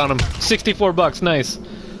he's got on him. 64 bucks, nice.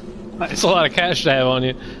 That's a lot of cash to have on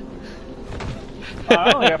you.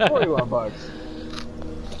 I only got 41 bucks.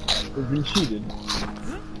 We've been cheated.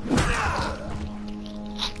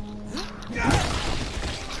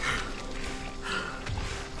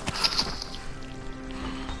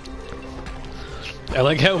 I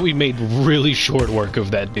like how we made really short work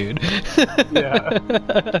of that dude. Yeah.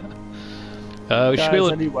 We should be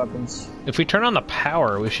able I need weapons. if we turn on the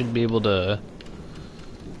power, we should be able to.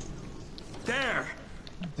 There.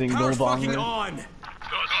 Ding Power's dong fucking there. on.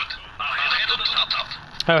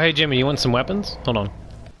 Oh, hey Jimmy, you want some weapons? Hold on.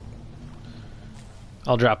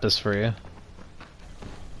 I'll drop this for you.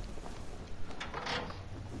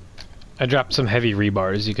 I dropped some heavy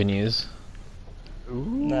rebars you can use.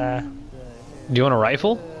 Nah. Do you want a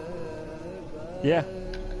rifle? Yeah.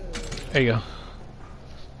 There you go.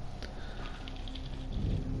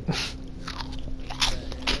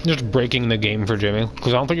 Just breaking the game for Jimmy,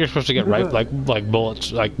 because I don't think you're supposed to get like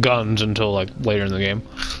bullets, like guns, until like later in the game.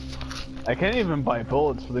 I can't even buy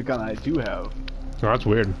bullets for the gun I do have. Oh, that's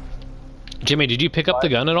weird. Jimmy, did you pick up the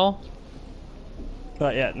gun at all?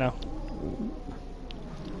 Not yet, no.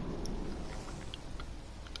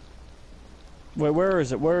 Wait, where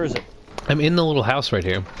is it? Where is it? I'm in the little house right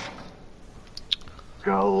here. It's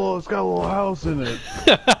got a little house in it.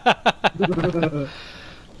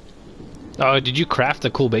 Oh, did you craft a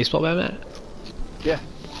cool baseball bat, Matt? Yeah.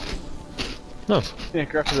 No. Yeah,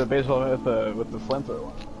 crafted a baseball with the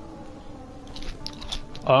flamethrower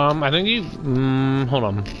one. I think you. Hold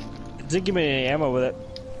on. It didn't give me any ammo with it.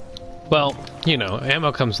 Well, you know,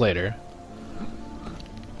 ammo comes later.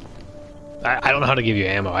 I don't know how to give you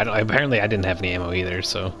ammo. Apparently, I didn't have any ammo either.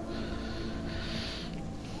 So.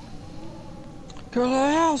 Got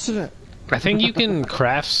a house in it. I think you can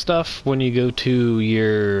craft stuff when you go to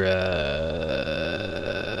your. I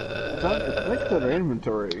think it's in your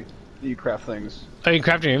inventory. You craft things. Oh, you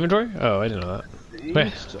craft your inventory? Oh, I didn't know that.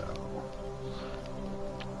 Wait. So.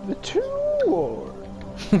 The 2 Wars.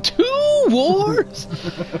 2 Wars?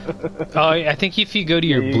 Oh, I think if you go to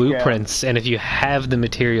your blueprints and if you have the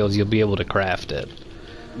materials, you'll be able to craft it.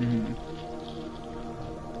 Mm-hmm.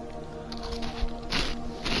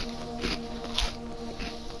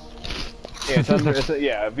 Yeah, it's under,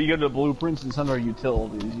 yeah, if you go to the blueprints, it's under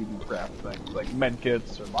utilities, you can craft things like med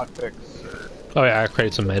kits or lockpicks or... Oh yeah, I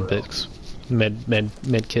created some med picks. Med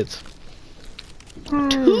kits.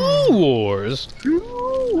 2 Wars! 2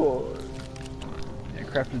 Wars! Yeah, I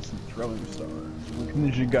crafted some throwing stars. Like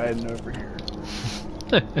Ninja Gaiden over here.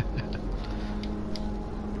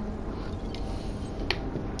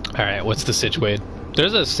 Alright, what's the situation?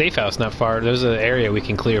 There's a safe house not far. There's an area we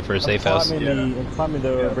can clear for a safe house. I'm climbing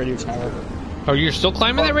the radio tower. Oh, you're still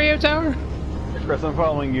climbing that radio tower? Chris, I'm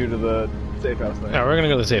following you to the safe house thing. No, we're gonna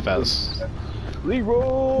go to the safe house.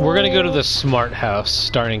 Leroy! We're gonna go to the Smart House,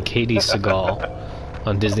 starring Katie Seagal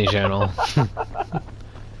on Disney Channel.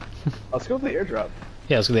 Let's go to the airdrop.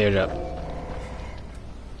 Yeah, let's go to the airdrop.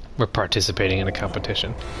 We're participating in a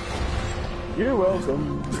competition. You're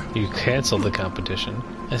welcome. You canceled the competition.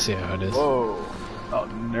 I see how it is. Whoa. Oh,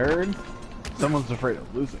 nerd. Someone's afraid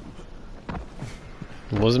of losing.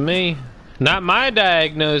 It wasn't me. Not my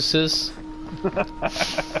diagnosis.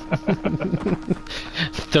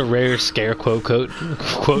 The rare scare quote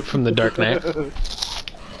from The Dark Knight.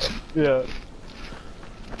 Yeah.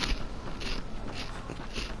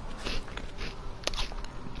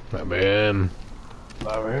 My man.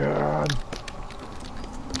 My man.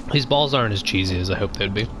 These balls aren't as cheesy as I hoped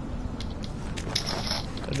they'd be.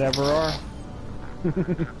 They never are.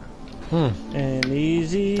 And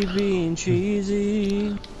easy being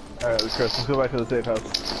cheesy. Alright, Chris, let's go back to the safe house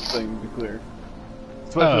thing to be clear.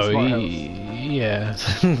 Yeah.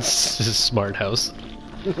 It's a smart house.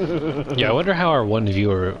 Yeah, I wonder how our one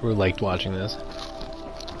viewer liked watching this.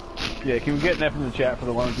 Yeah, can we get an F in the chat for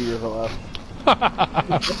the one viewer that left?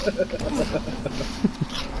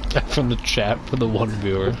 From the chat for the one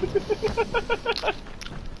viewer.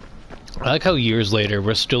 I like how years later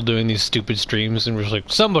we're still doing these stupid streams and we're just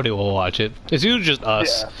like, somebody will watch it. It's usually just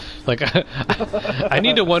us. Yeah. Like I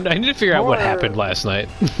need to figure out what happened last night.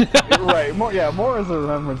 Right, more is a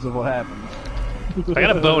remembrance of what happened. I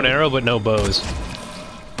got a bow and arrow but no bows.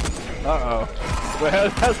 Uh-oh. Wait,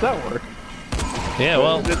 how's that work? Yeah,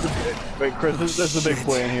 well... Wait, Chris, there's a big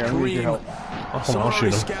plan here. I need your help. Oh, hold on, I'll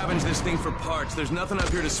shoot him. Scavenge this thing for parts. There's nothing up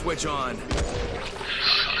here to switch on.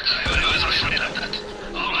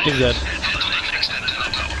 He's dead.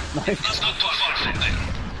 Nice.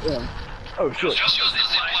 Yeah. Oh, shit.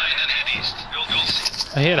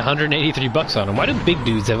 I had 183 bucks on him. Why do big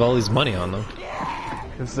dudes have all this money on them?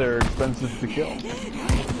 Because they're expensive to kill.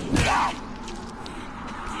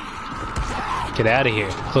 Get out of here.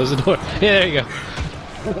 Close the door. Yeah, there you go.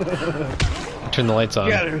 Turn the lights on.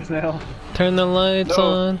 Get out of here now. Turn the lights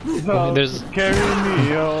on. No, there's... Carry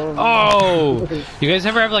me on. Oh! You guys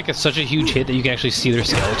ever have like such a huge hit that you can actually see their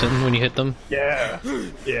skeleton when you hit them? Yeah.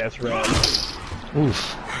 Yeah, it's rad.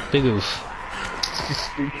 Oof. Big oof.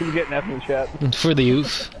 Can you get an F in the chat? For the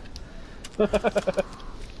oof. That's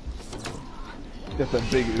a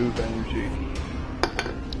big oof energy.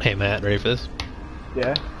 Hey Matt, ready for this?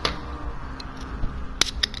 Yeah.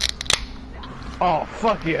 Oh,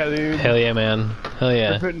 fuck yeah, dude. Hell yeah, man. Hell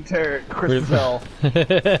yeah. Rip it and tear it. Chris hell.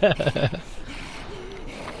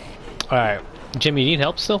 Alright. Jimmy, you need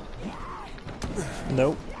help still?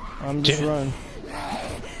 Nope. I'm just running.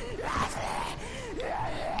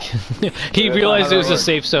 He realized it was a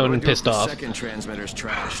safe zone and pissed off. Second transmitter's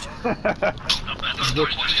trashed.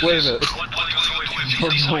 Wait a minute.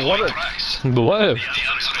 What if?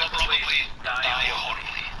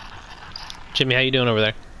 Jimmy, how you doing over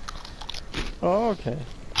there? Oh, okay.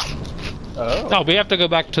 Oh, we have to go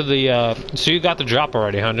back to the, so you got the drop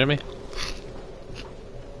already, huh, Jimmy?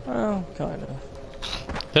 Well, kind of.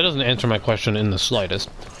 That doesn't answer my question in the slightest.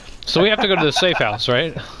 So we have to go to the safe house,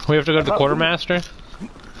 right? We have to go to the quartermaster? I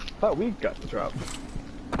thought we got the drop.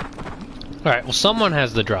 Alright, well someone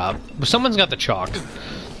has the drop. Someone's got the chalk.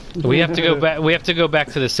 We have to go back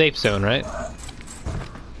to the safe zone, right?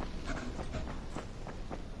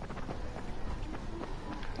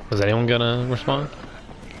 Was anyone gonna respond?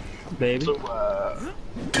 Baby. So,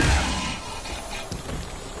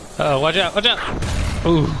 oh, watch out, watch out!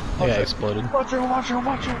 Ooh, yeah, exploded. Watch it!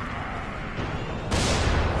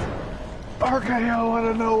 RKO out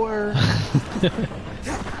of nowhere!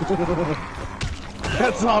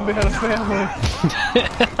 That zombie had a family!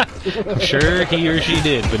 I'm sure he or she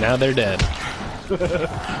did, but now they're dead.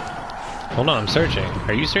 Hold on, I'm searching.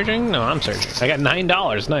 Are you searching? No, I'm searching. I got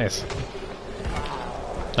 $9, nice.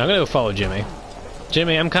 I'm gonna go follow Jimmy.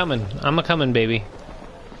 Jimmy, I'm coming. I'm a-coming, baby.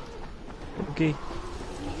 Okay.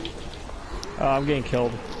 I'm getting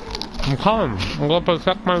killed. I'm coming. I'm gonna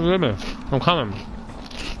protect my Jimmy. I'm coming.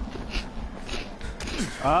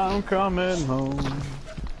 I'm coming home.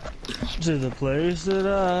 To the place that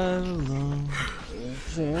I belong.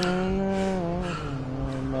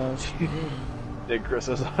 Yeah, Chris,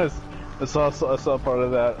 I saw part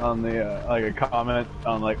of that on the, like a comment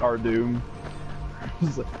on like our Doom.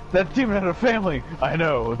 Like, that demon had a family! I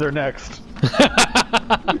know, they're next.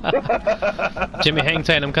 Jimmy, hang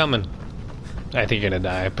tight, I'm coming. I think you're gonna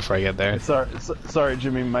die before I get there. Sorry,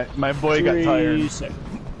 Jimmy, my boy got tired.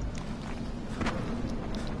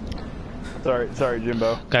 Sorry,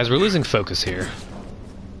 Jimbo. Guys, we're losing focus here.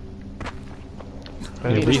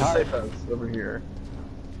 I need a safe house over here.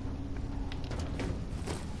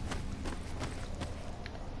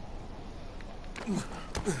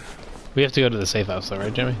 We have to go to the safe house though,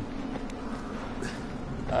 right, Jimmy?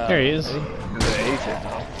 There he is.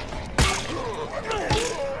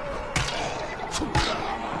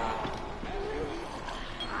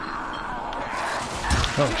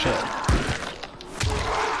 Oh shit.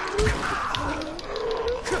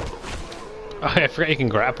 Oh, I forgot you can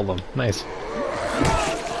grapple them. Nice.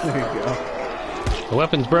 There you go. The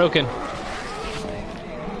weapon's broken.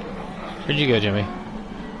 Where'd you go, Jimmy?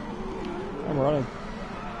 I'm running.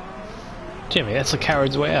 Jimmy, that's a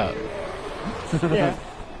coward's way out. Yeah.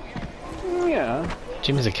 Yeah.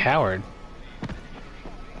 Jimmy's a coward.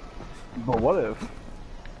 But what if?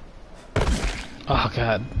 Oh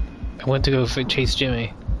god. I went to go chase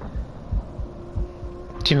Jimmy.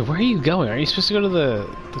 Jimmy, where are you going? Are you supposed to go to the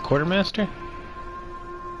quartermaster?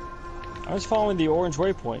 I was following the orange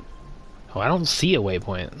waypoint. Oh, I don't see a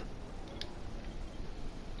waypoint.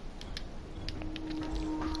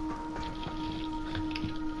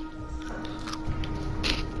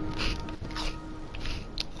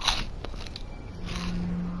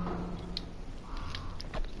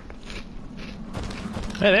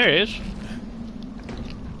 Hey, there he is.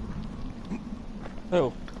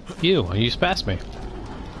 Oh. You just passed me.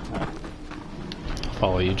 I'll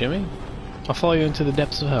follow you, Jimmy. I'll follow you into the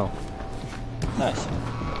depths of hell. Nice.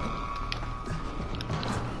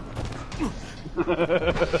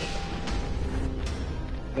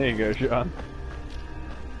 There you go, Sean.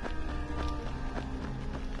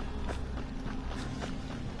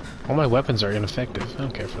 All my weapons are ineffective. I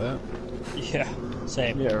don't care for that. Yeah,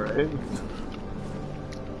 same. Yeah, right?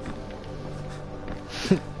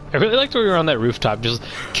 I really liked where we were on that rooftop, just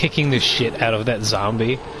kicking the shit out of that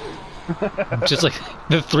zombie. Just like,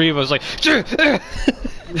 the three of us like...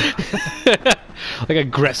 like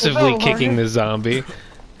aggressively kicking the zombie.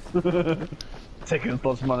 Taking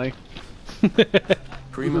plus money.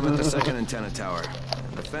 Premium at the second antenna tower.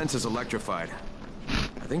 The fence is electrified.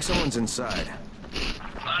 I think someone's inside.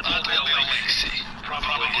 Probably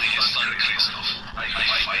his son himself. I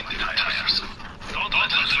find it tiresome. Don't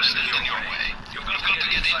let him stand in your way. You've got to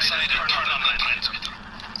get inside and turn on that transmitter.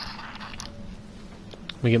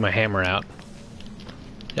 Let me get my hammer out.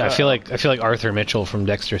 Yeah, I feel like Arthur Mitchell from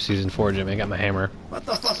Dexter season 4, Jimmy. I got my hammer. What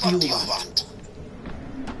the fuck do you want?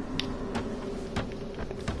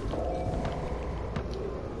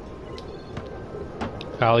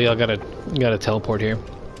 Kyle, y'all gotta teleport here.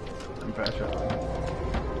 I'm fast traveling.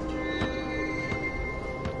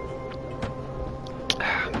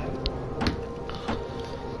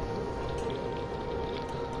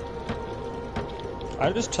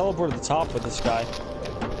 I just teleported to the top with this guy.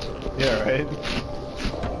 Yeah, right?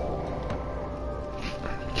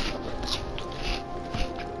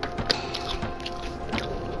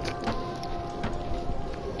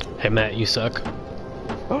 Hey Matt, you suck.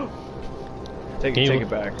 Take it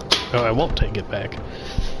back. No, I won't take it back.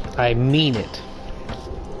 I mean it.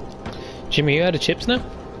 Jimmy, you out of chips now?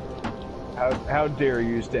 How dare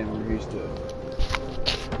you stand where you stood?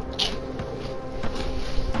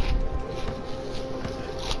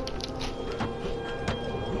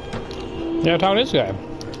 Yeah, talk to this guy.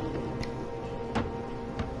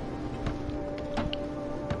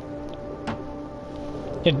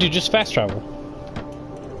 Yeah, dude, just fast travel.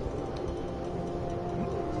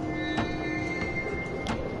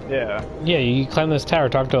 Yeah. Yeah, you climb this tower,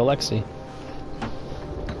 talk to Alexi.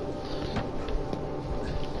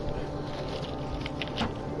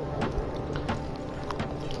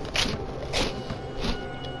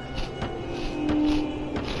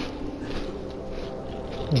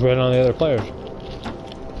 He's right on the other players.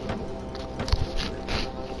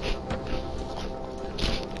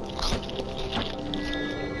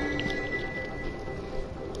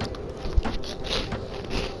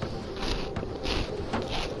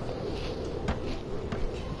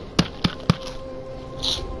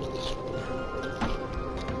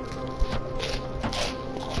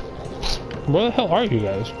 Where the hell are you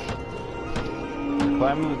guys?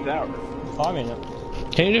 Climbing the tower. Climbing it.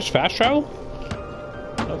 Can you just fast travel?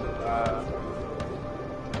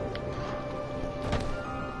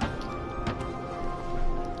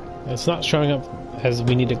 It's not showing up as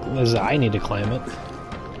as I need to climb it.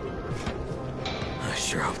 I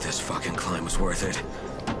sure hope this fucking climb was worth it.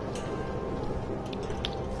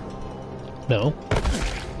 No.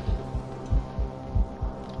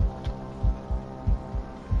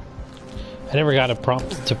 I never got a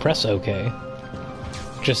prompt to press OK.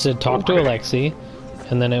 Just said talk to Alexi,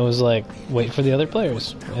 and then it was like, wait for the other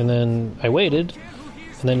players. And then I waited,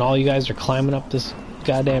 and then all you guys are climbing up this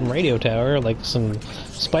goddamn radio tower like some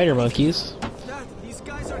spider monkeys. These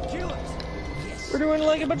guys are killers. We're doing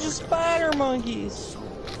like a bunch of spider monkeys.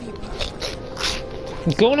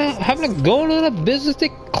 Going on a business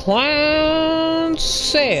clown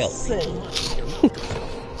sale.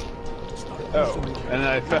 Oh, and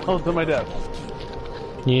I fell to my death.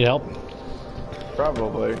 You need help?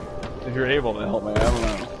 Probably. If you're able to help me, I don't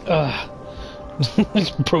know.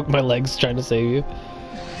 Just broke my legs trying to save you.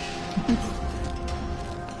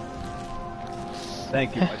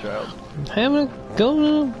 Thank you, my child. Having a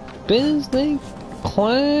going to business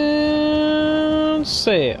clown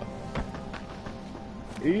sale.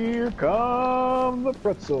 Here come the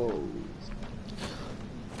pretzels.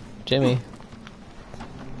 Jimmy.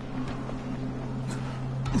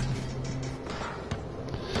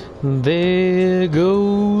 There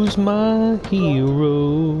goes my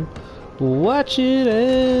hero. Watch it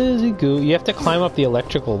as he goes. You have to climb up the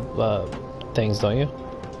electrical things, don't you?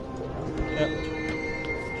 Yep.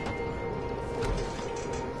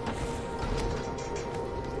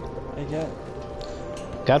 I get it.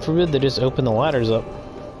 God forbid they just open the ladders up.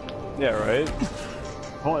 Yeah, right?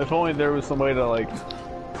 If only there was some way to, like,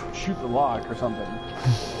 shoot the lock or something.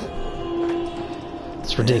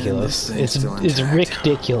 It's ridiculous. It's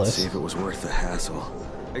ridiculous. See if it was worth the hassle.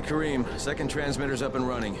 Hey Kareem, second transmitter's up and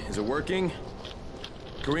running. Is it working?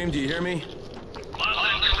 Kareem, do you hear me?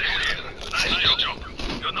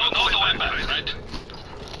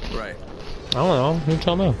 Right. I don't know. You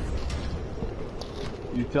tell me.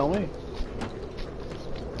 You tell me.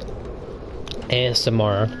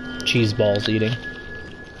 ASMR. Cheese balls eating.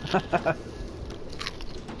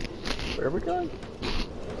 Where are we going?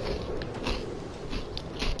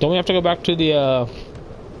 Don't we have to go back to the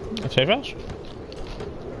safe house?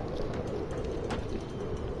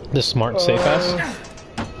 The smart safe house?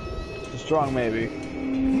 Strong, maybe.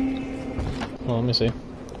 Well, let me see.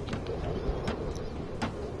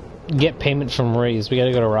 Get payment from Raise. We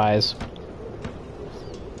gotta go to Rise.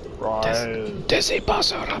 Rise. Desi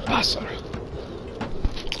basura basura.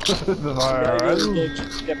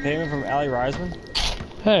 Get payment from Ali Reisman?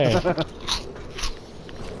 Hey.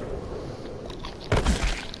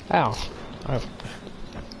 Ow. Oh.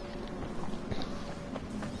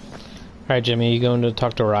 Alright, Jimmy, you going to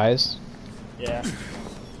talk to Rise? Yeah.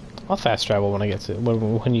 I'll fast travel when I get to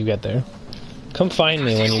when you get there. Come find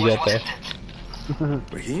me when you get there.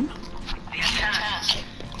 Raheem?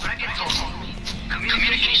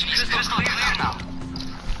 Communication is clear now.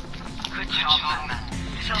 Good job, man.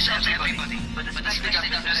 This helps everybody, but especially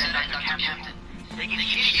Dr. and Dr. Captain. They can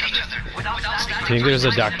hit each other without standing. I think there's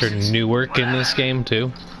a Dr. Newark in this game,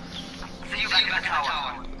 too. See you back in the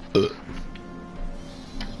tower.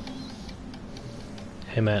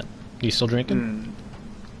 Hey, Matt. You still drinking?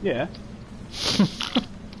 Yeah.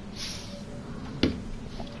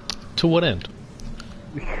 To what end?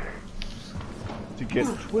 To get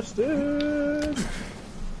twisted.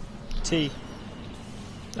 tea.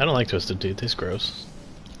 I don't like twisted tea. It tastes gross.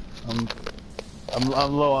 I'm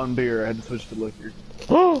low on beer. I had to switch to liquor.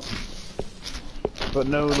 But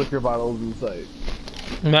no liquor bottles in sight.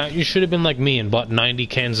 Matt, you should have been like me and bought 90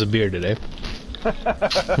 cans of beer today.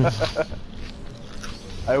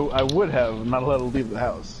 I would have. I'm not allowed to leave the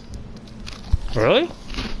house. Really?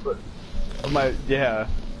 But my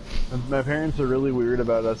parents are really weird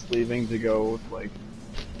about us leaving to go like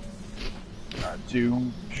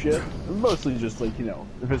do shit. Mostly just like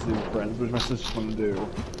visiting friends, which my sisters want to do.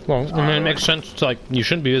 Well, I mean, it makes sense. To, like you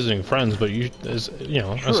shouldn't be visiting friends, but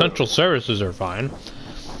essential services are fine.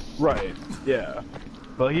 Right. Yeah.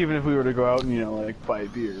 But like, even if we were to go out and like buy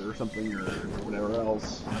beer or something or whatever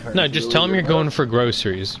else. No, just tell them you're going for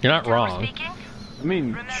groceries. You're not wrong. I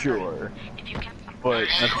mean, sure. But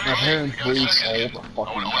my parents leave all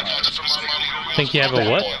the fucking time. Think you have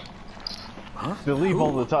a what? Huh? They leave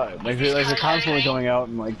all the time. Like they're constantly going out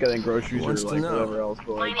and like getting groceries or like whatever else.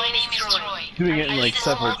 But like doing it in like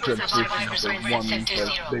separate trips versus like one like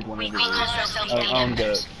big one every year. I don't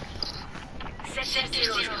get it.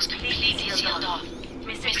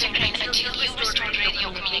 Mr. Crane, until you restored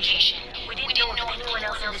radio communication, we didn't know if anyone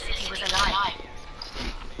else in the city was alive.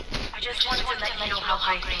 I just wanted to let you know how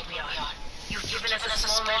hungry we are. You've given us a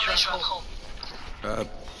small measure of hope.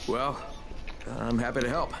 Well, I'm happy to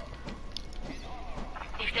help.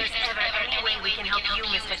 If there's ever any way we can help you,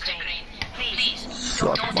 Mr. Crane, please,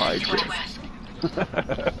 suck my dick.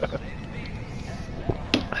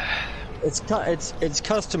 It's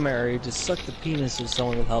customary to suck the penis of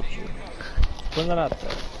someone who helps you. Put that out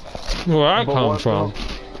there. Where I come from.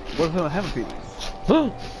 What if they don't have a penis?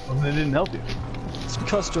 Well, they didn't help you. It's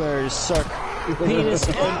customary to suck the penis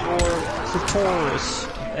and or clitoris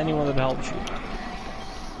of anyone that helps you.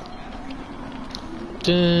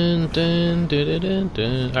 Dun, dun, dun, dun,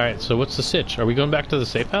 dun. Alright, so what's the sitch? Are we going back to the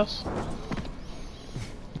safe house?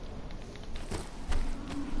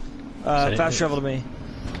 Fast travel to me.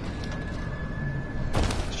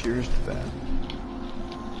 Cheers to that.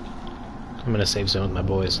 I'm in a safe zone with my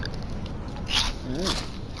boys.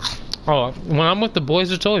 Oh, when I'm with the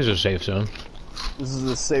boys, it's always a safe zone. This is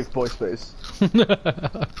a safe boy space.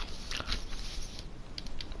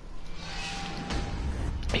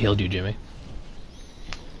 Healed you, Jimmy.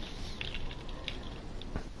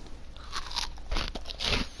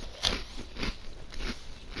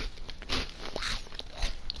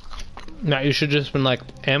 Now you should just been like,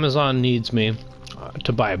 Amazon needs me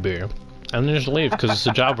to buy a beer, and then just leave because it's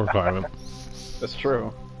a job requirement. That's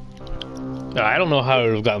true. I don't know how it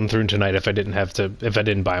would have gotten through tonight if I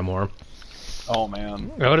didn't buy more. Oh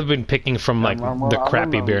man, I would have been picking from like the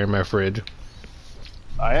crappy beer in my fridge.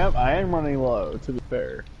 I am running low. To be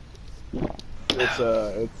fair,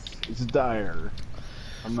 it's dire.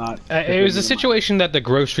 I'm not. It was a situation that the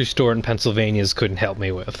grocery store in Pennsylvania's couldn't help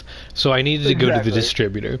me with, so I needed to go to the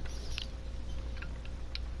distributor.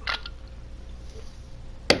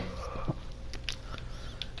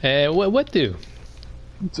 What do?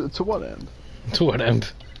 To what end? To what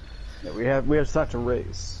end? Yeah, we have such a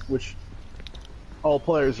race, which all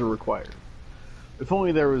players are required. If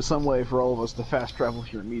only there was some way for all of us to fast travel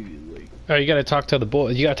here immediately. Oh, you gotta talk to the boy.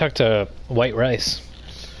 You gotta talk to White Rice.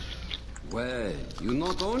 Well, you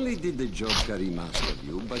not only did the job Karim asked of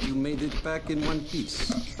you, but you made it back in one piece.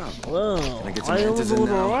 Well, I was a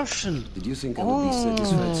little Russian. Did you think I would be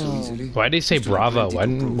satisfied so easily? Why did he say Bravo? Why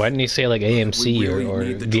didn't he say like AMC or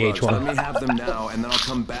VH1? Let me have them now, and then I'll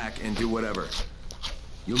come back and do whatever.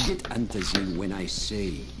 You'll get Antazin when I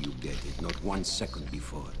say you get it, not 1 second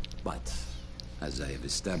before. But, as I have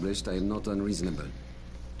established, I am not unreasonable.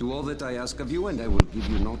 Do all that I ask of you, and I will give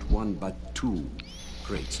you not 1 but 2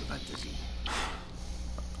 crates of Antazin.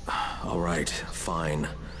 All right, fine.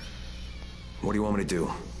 What do you want me to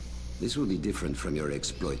do? This will be different from your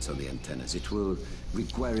exploits on the antennas. It will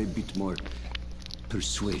require a bit more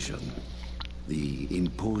persuasion. The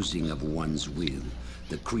imposing of one's will.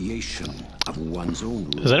 The creation of one's own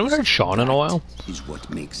rules. Has anyone heard Sean in a while? Is what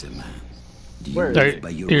makes a man. Do you live by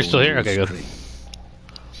your You're still here? Okay, good.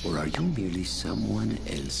 Or are you merely someone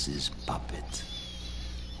else's puppet?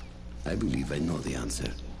 I believe I know the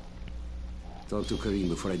answer. Talk to Karim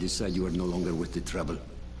before I decide you are no longer worth the trouble.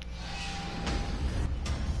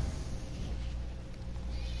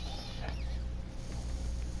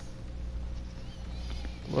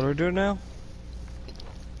 What do we do now?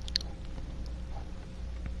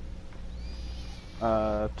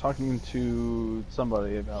 Talking to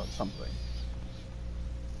somebody about something.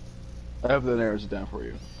 I hope that narrows it down for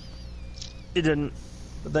you. It didn't,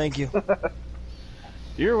 but thank you.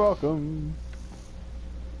 You're welcome.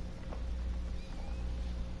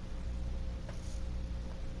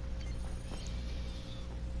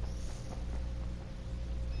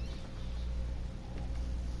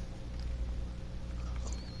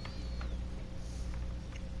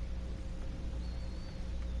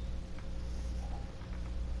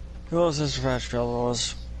 Who else is Fast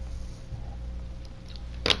Fellows?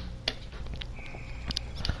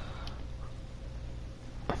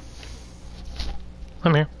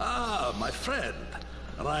 I'm here. Ah, my friend.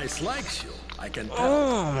 Rice likes you. I can tell.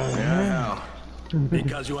 Oh, yeah.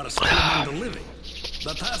 Because you are still among the living.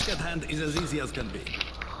 The task at hand is as easy as can be.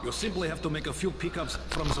 You simply have to make a few pickups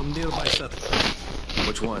from some nearby settlers.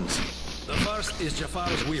 Which ones? The first is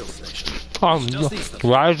Jafar's wheel station.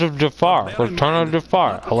 Rise of Jafar, Return of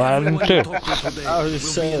Jafar, Aladdin 2. I was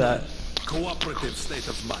just saying that. Cooperative state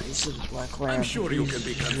of mind. This is Black Lamp. I'm sure you can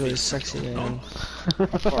be He's really sexy, man. No?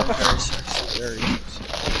 Very sexy, very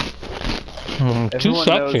sexy. Everyone knows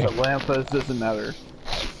sexy. that Lampas doesn't matter.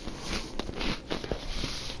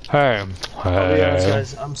 Hey. I'll be honest,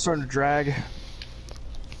 guys. I'm starting to drag.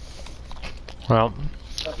 Well,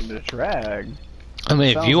 Nothing to drag. I mean,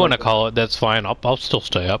 if Sounds you want to like call it, that's fine. I'll still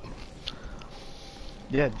stay up.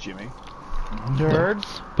 Yeah, Jimmy. Nerd.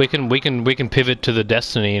 We can pivot to the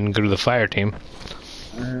Destiny and go to the fire team.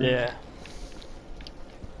 Yeah.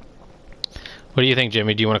 What do you think,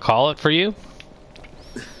 Jimmy? Do you want to call it for you?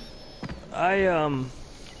 God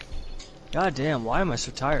damn, why am I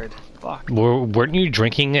so tired? Fuck. Weren't you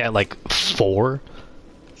drinking at like 4?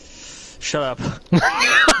 Shut up.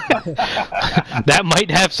 That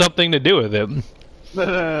might have something to do with it.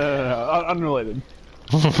 No. Unrelated.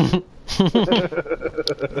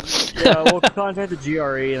 Yeah, we'll contact the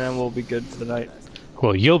GRE and then we'll be good for the night.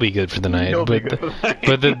 Well, you'll be good for the night, You'll but be good for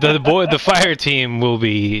the night. but the fire team will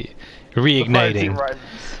be reigniting.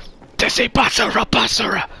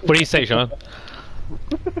 Basura. What do you say, Sean?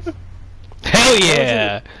 Hell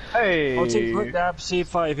yeah! Hey. I'll take a quick nap, see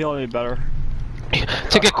if I feel any better.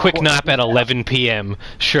 Take a quick nap at 11 p.m.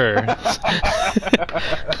 Sure.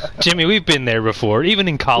 Jimmy, we've been there before. Even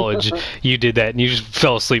in college, you did that and you just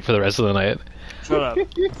fell asleep for the rest of the night. Shut up.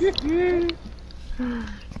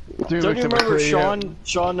 Don't you remember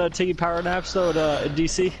Sean taking power naps though at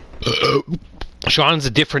DC? Sean's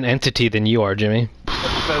a different entity than you are, Jimmy.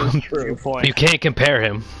 That is true. Good point. You can't compare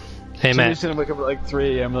him. Hey, Matt. Jimmy's gonna wake up at like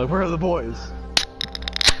 3 a.m. Like, where are the boys?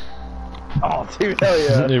 Oh, dude, hell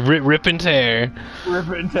yeah. Rip and tear. Rip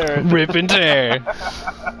and tear. Rip and tear.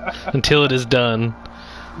 Until it is done.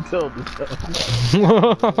 Until it is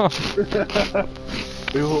done.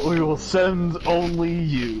 we will send only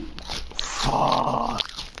you. Fuck.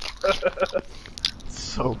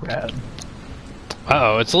 So bad.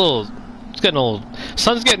 Uh-oh, it's getting a little...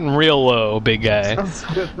 Sun's getting real low, big guy. Sun's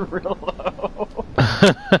getting real low.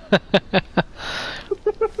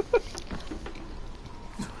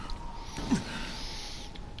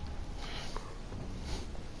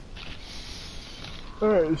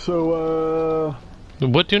 Alright, so,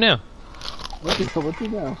 What do now? what do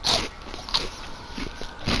now?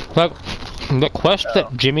 Like, the quest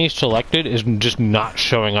that Jimmy selected is just not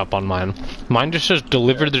showing up on mine. Mine just says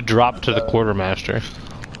deliver the drop to the quartermaster.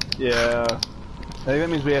 Yeah. I think that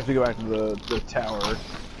means we have to go back to the tower.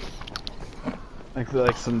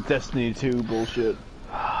 Like some Destiny 2 bullshit.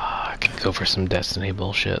 I could go for some Destiny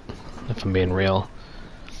bullshit, if I'm being real.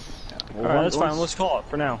 Well, Alright, that's fine. Let's call it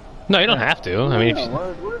for now. No, you don't have to. I mean,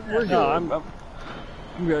 we're No, I'm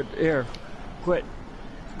good. Here. Quit.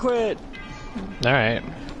 Quit. alright.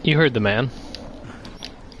 You heard the man.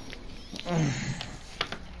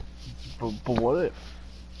 But what if?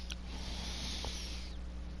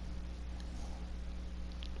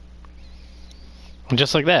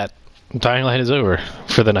 Just like that, Dying Light is over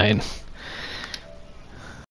for the night.